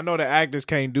 I know the actors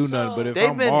can't do nothing, but so if They've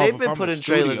I'm been they've Marvel, if been I'm the putting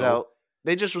trailers studio, out.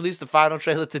 They just released the final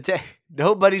trailer today.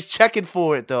 Nobody's checking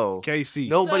for it though. KC.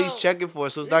 Nobody's so checking for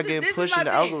it, so it's this not is getting this is pushed my in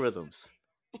the thing. algorithms.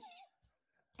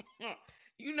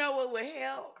 You know what would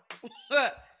help?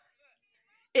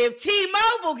 If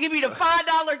T-Mobile give me the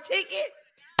 $5 ticket,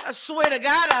 I swear to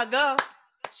God I'll go.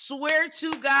 Swear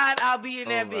to God I'll be in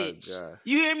Oh that my bitch. god.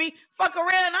 You hear me? Fuck around.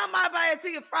 I might buy a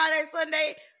ticket Friday,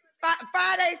 Sunday,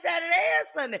 Friday, Saturday, and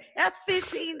Sunday. That's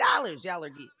 $15 y'all are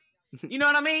getting. You know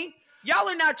what I mean? Y'all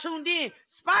are not tuned in.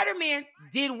 Spider-Man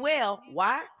did well.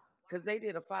 Why? Because they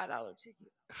did a $5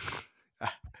 ticket.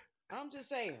 I'm just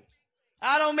saying.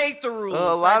 I don't make the A rules.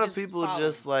 I lot of just people follow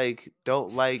just them. like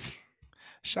don't like.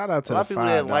 Shout out A to lot the of people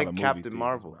didn't $5 like movie Captain theaters, by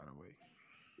Marvel, the way.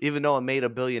 even though it made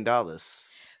 $1 billion.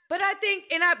 But I think,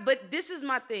 but this is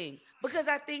my thing because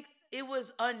I think it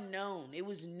was unknown. It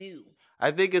was new.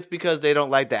 I think it's because they don't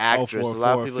like the Oh, actress. for A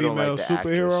lot of a people don't like female the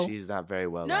actress. superhero? She's not very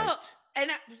well No, liked.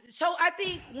 so I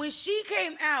think when she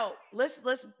came out, let's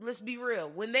be real.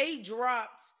 When they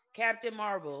dropped Captain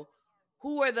Marvel,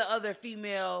 who are the other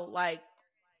female like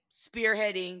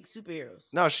spearheading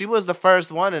superheroes? No, she was the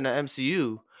first one in the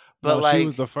MCU, but No, she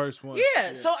was like the first one.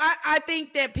 Yeah, so I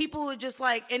think that people were just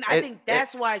like, and I It- think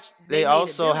that's why they they made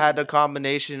also a had the billion.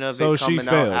 combination of So it she coming out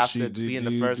failed. after She did. being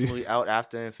the first movie out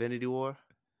after Infinity War.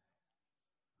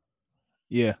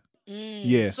 Yeah.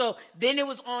 Yeah. So then it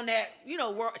was on that,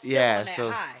 we're still Yeah, on that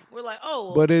so- high. We're like, oh,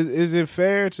 well, But is it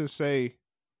fair to say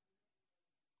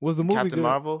was the movie Captain good?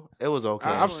 Marvel, it was okay.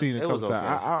 I've seen it a It was couple okay.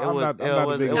 times. It I'm was- not. it I'm not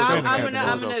was- the it biggest was fan okay. of I'm Captain gonna, It I'm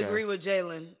was Marvel. gonna okay. agree with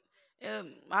Jalen.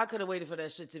 I could have waited for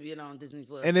that shit to be on Disney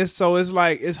Plus. And it's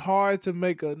like it's hard to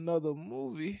make another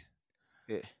movie.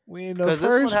 Yeah. We ain't the Because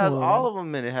first this one has one. all of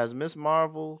them in it. It has Miss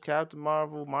Marvel, Captain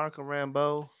Marvel, Monica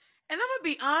Rambeau. And I'm gonna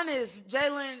be honest,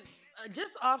 Jalen,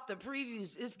 just off the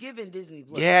previews, it's giving Disney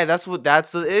Plus. Yeah, that's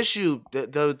the issue.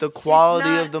 The quality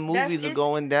not- of the movies are it's-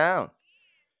 going down.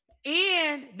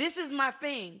 And this is my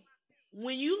thing.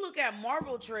 When you look at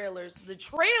Marvel trailers, the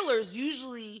trailers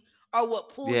usually are what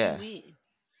pull Yeah. you in.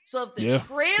 So if the Yeah.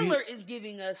 trailer is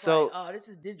giving us So, like, oh, this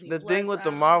is Disney The Plus, thing with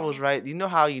the Marvels, right? You know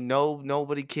how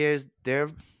nobody cares? They're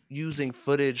using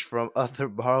footage from other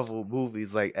Marvel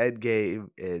movies like Endgame,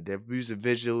 and they're using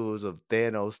visuals of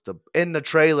Thanos in the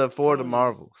trailer for the Tony.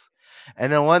 Marvels.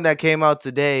 And the one that came out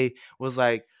today was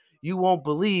like, you won't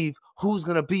believe who's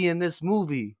gonna be in this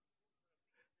movie.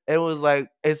 It was like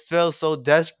it felt so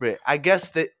desperate. I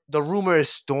guess that the rumor is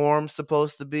Storm's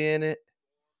supposed to be in it.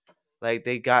 Like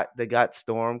they got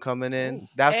Storm coming in. Oh.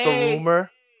 That's the Hey. rumor.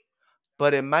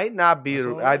 But it might not be. That's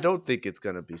all I right. don't think it's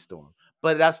gonna be Storm.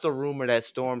 But that's the rumor that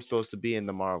Storm's supposed to be in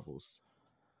the Marvels.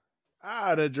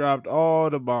 I'd have dropped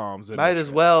all the bombs. In Might the as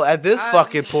trailer. well. At this I-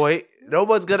 fucking point, no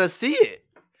one's gonna see it.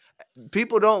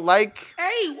 People don't like.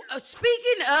 Hey,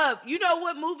 speaking of, you know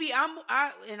what movie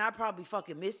I probably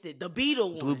fucking missed it. The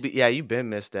Beetle one. Yeah, you been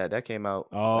missed that. That came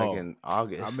out like in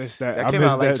August. I missed that. That I came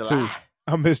missed out like that July. too.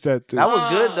 I missed that too. That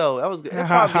was good though. That was good. It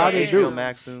How- probably how on they HBO do?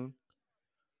 Max soon.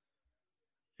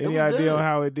 Any was idea good. on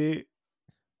how it did?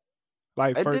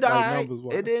 Like It first, did like alright.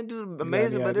 numbers. It didn't do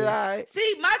amazing, but it idea? alright.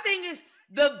 See, my thing is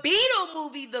the Beetle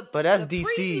movie. But that's the DC.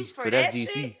 previews for But that's that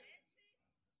DC. shit.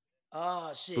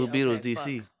 Oh shit. Blue Beetle's okay,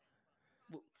 DC. fuck.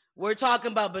 We're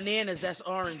talking about bananas. That's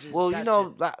oranges. Well, you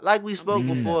know, like we spoke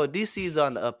Mm. before, DC's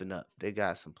on the up and up. They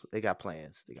got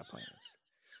plans.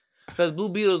 Because Blue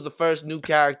Beetle's the first new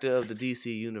character of the DC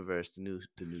universe, the new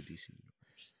DC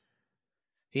universe.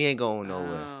 He ain't going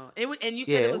nowhere. And you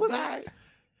said it was good. alright.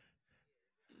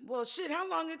 Well, shit. How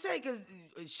long it take? Cause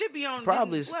it should be on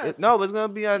Probably Disney Plus. no, it's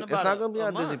gonna be on. In It's about not gonna be a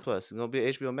on Disney month. Plus. It's gonna be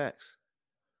HBO Max.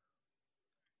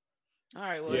 All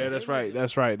right. Well, Yeah, they that's need right. to-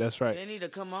 That's right. That's right. They need to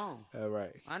come on. All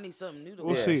right. I need something new to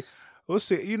We'll watch. see. We'll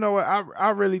see. You know what?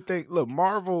 I really think. Look,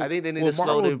 Marvel. I think they need what to slow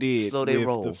Marvel their- did slow their with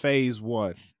roll. the Phase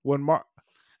 1. What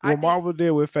I think- Marvel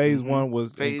did with Phase Mhm. 1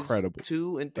 was Phase incredible.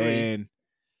 2 and 3.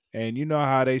 And you know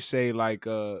how they say like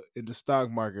in the stock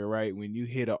market, right? When you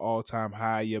hit an all-time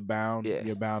high, you're bound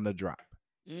to drop.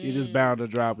 You're just bound to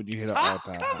drop when you hit an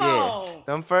all-time Come high. on.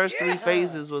 Them first 3 Yeah.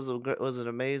 phases was an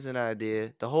amazing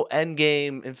idea. The whole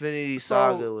Endgame Infinity So-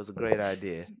 Saga was a great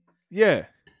idea. Yeah.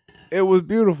 It was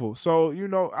beautiful. So, you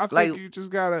know, I think Like- you just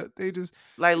gotta it's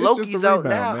Like just a Loki's out rebound,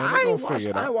 now. man. They I gonna ain't figure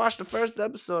it out. watched the first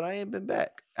episode. I ain't been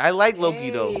back. I like Loki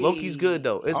though. Loki's good Hey.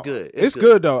 though. It's Oh, good. It's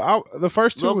good though. The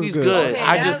first 2 Loki's was good. Okay,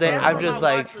 I that's- just that's I'm on just my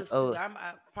like, watch list, too.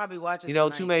 I probably watch it. you know,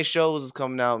 tonight. too many shows is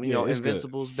coming out. You Yeah, know, it's good.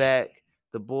 Invincible's back.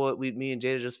 The boy, me and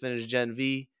Jada just finished Gen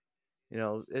V. You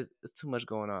know, it's too much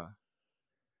going on.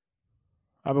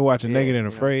 I've been watching Yeah, Naked and you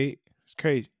know. Afraid. It's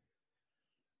crazy.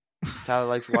 Tyler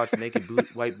likes to watch naked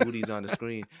white booties on the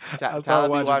screen. I Tyler started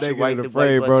be watching watching Naked white and white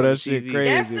Afraid, butts bro. on That the shit TV.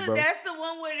 crazy. bro. That's the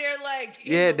one where they're like,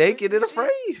 in Yeah, the naked and woods shit.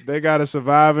 afraid. They gotta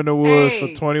survive in the woods Hey,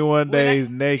 for 21 when I- days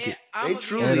naked. I'ma They be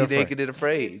truly And honest. afraid. naked and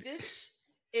afraid.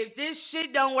 If this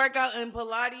shit don't work out in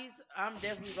Pilates, I'm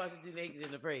definitely about to do Naked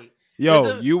and Afraid. Yo,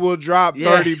 There's a- you will drop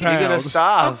Yeah, 30 you're gonna pounds.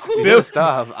 starve. Of course. You're gonna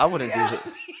starve. I wouldn't do it.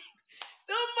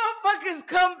 Them motherfuckers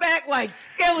come back like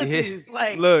skeletons.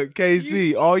 Like, Look,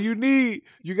 KC, all you need,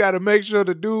 you got to make sure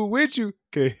the dude with you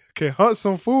can hunt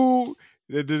some food.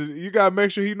 You got to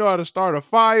make sure he know how to start a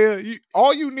fire.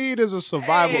 All you need is a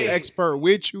survival Hey, expert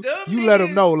with you. them You let him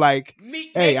niggas know, like,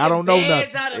 me hey, I making don't know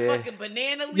beds nothing. out of Yeah. fucking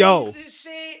banana leaves Yo, and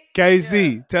shit.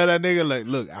 KC, tell that nigga, like,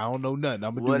 look, I don't know nothing.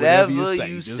 I'm going to do Whatever whatever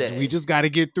you you say. say. We just got to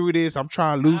get through this. I'm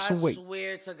trying to lose some weight. I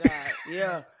swear to God.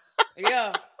 Yeah.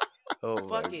 Yeah. Oh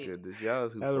Fuck my it. goodness, y'all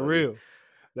too That's funny. real.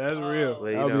 That's Oh. real.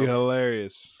 Well, you That'll be know.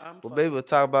 hilarious. I'm Well, fucking- maybe we'll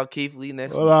talk about Keith Lee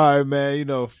next Well, week. all right, man. You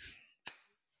know,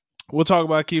 We'll talk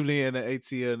about Keebly and the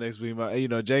ATL next week. You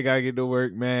know, Jay gotta get to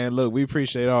work, man. Look, we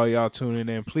appreciate all y'all tuning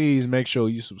in. Please make sure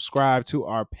you subscribe to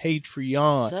our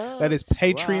Patreon. That is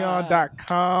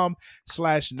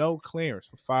patreon.com/noclearance.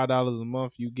 For $5 a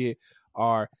month, you get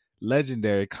our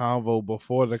legendary convo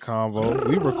before the convo.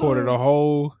 We recorded a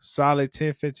whole solid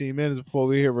 10-15 minutes before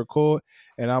we hit record,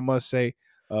 and I must say,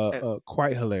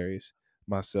 quite hilarious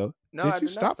myself. No, Did I you did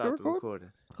not stop the stop the recording?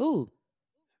 recording. Who?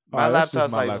 My that's just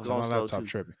laptop's my like laptop. going My slow laptop too.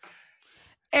 tripping.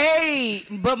 Hey,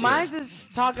 but mine's is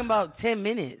talking about 10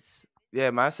 minutes.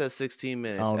 Yeah, mine says 16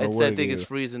 minutes. I don't know It's what that it thing is. is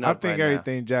freezing I up think right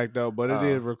everything jacked up, but it Oh.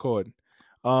 is recording.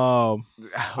 I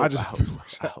hope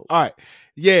so. All right.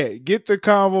 Yeah, get the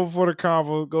convo for the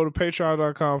convo. Go to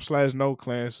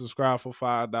patreon.com/noclearance. Subscribe for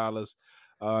 $5.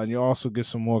 And you'll also get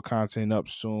some more content up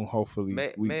soon. Hopefully,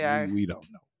 we don't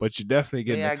know. But you're definitely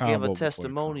getting May the I give convo a before the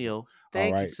testimonial? convo.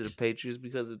 Thank All you right. to the Patriots,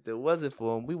 because if there wasn't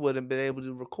for them, we wouldn't have been able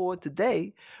to record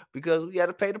today because we had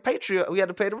to pay the Patreon. We had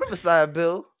to pay the Riverside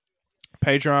bill.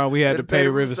 Patreon, we had to pay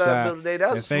the Riverside bill today. That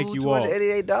was and thank smooth you all.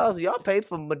 $288. Y'all paid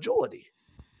for majority,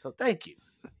 so thank you.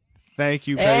 Thank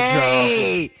you, Patreon.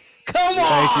 Hey, come on.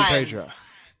 Thank you, Patreon.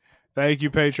 Thank you,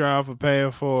 Patreon, for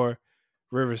paying for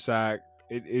Riverside.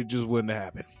 It just wouldn't have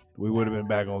happened. We would have been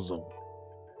back on Zoom.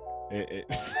 We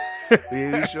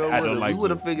sure I would don't have. like We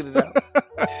would have Zoom. figured it out.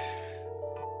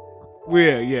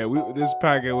 This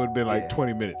packet would have been like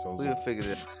 20 minutes on We Zoom. would have figured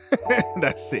it out.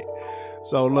 That's it.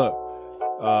 So look,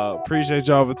 appreciate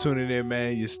y'all for tuning in,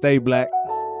 man. You stay black.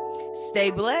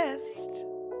 Stay blessed.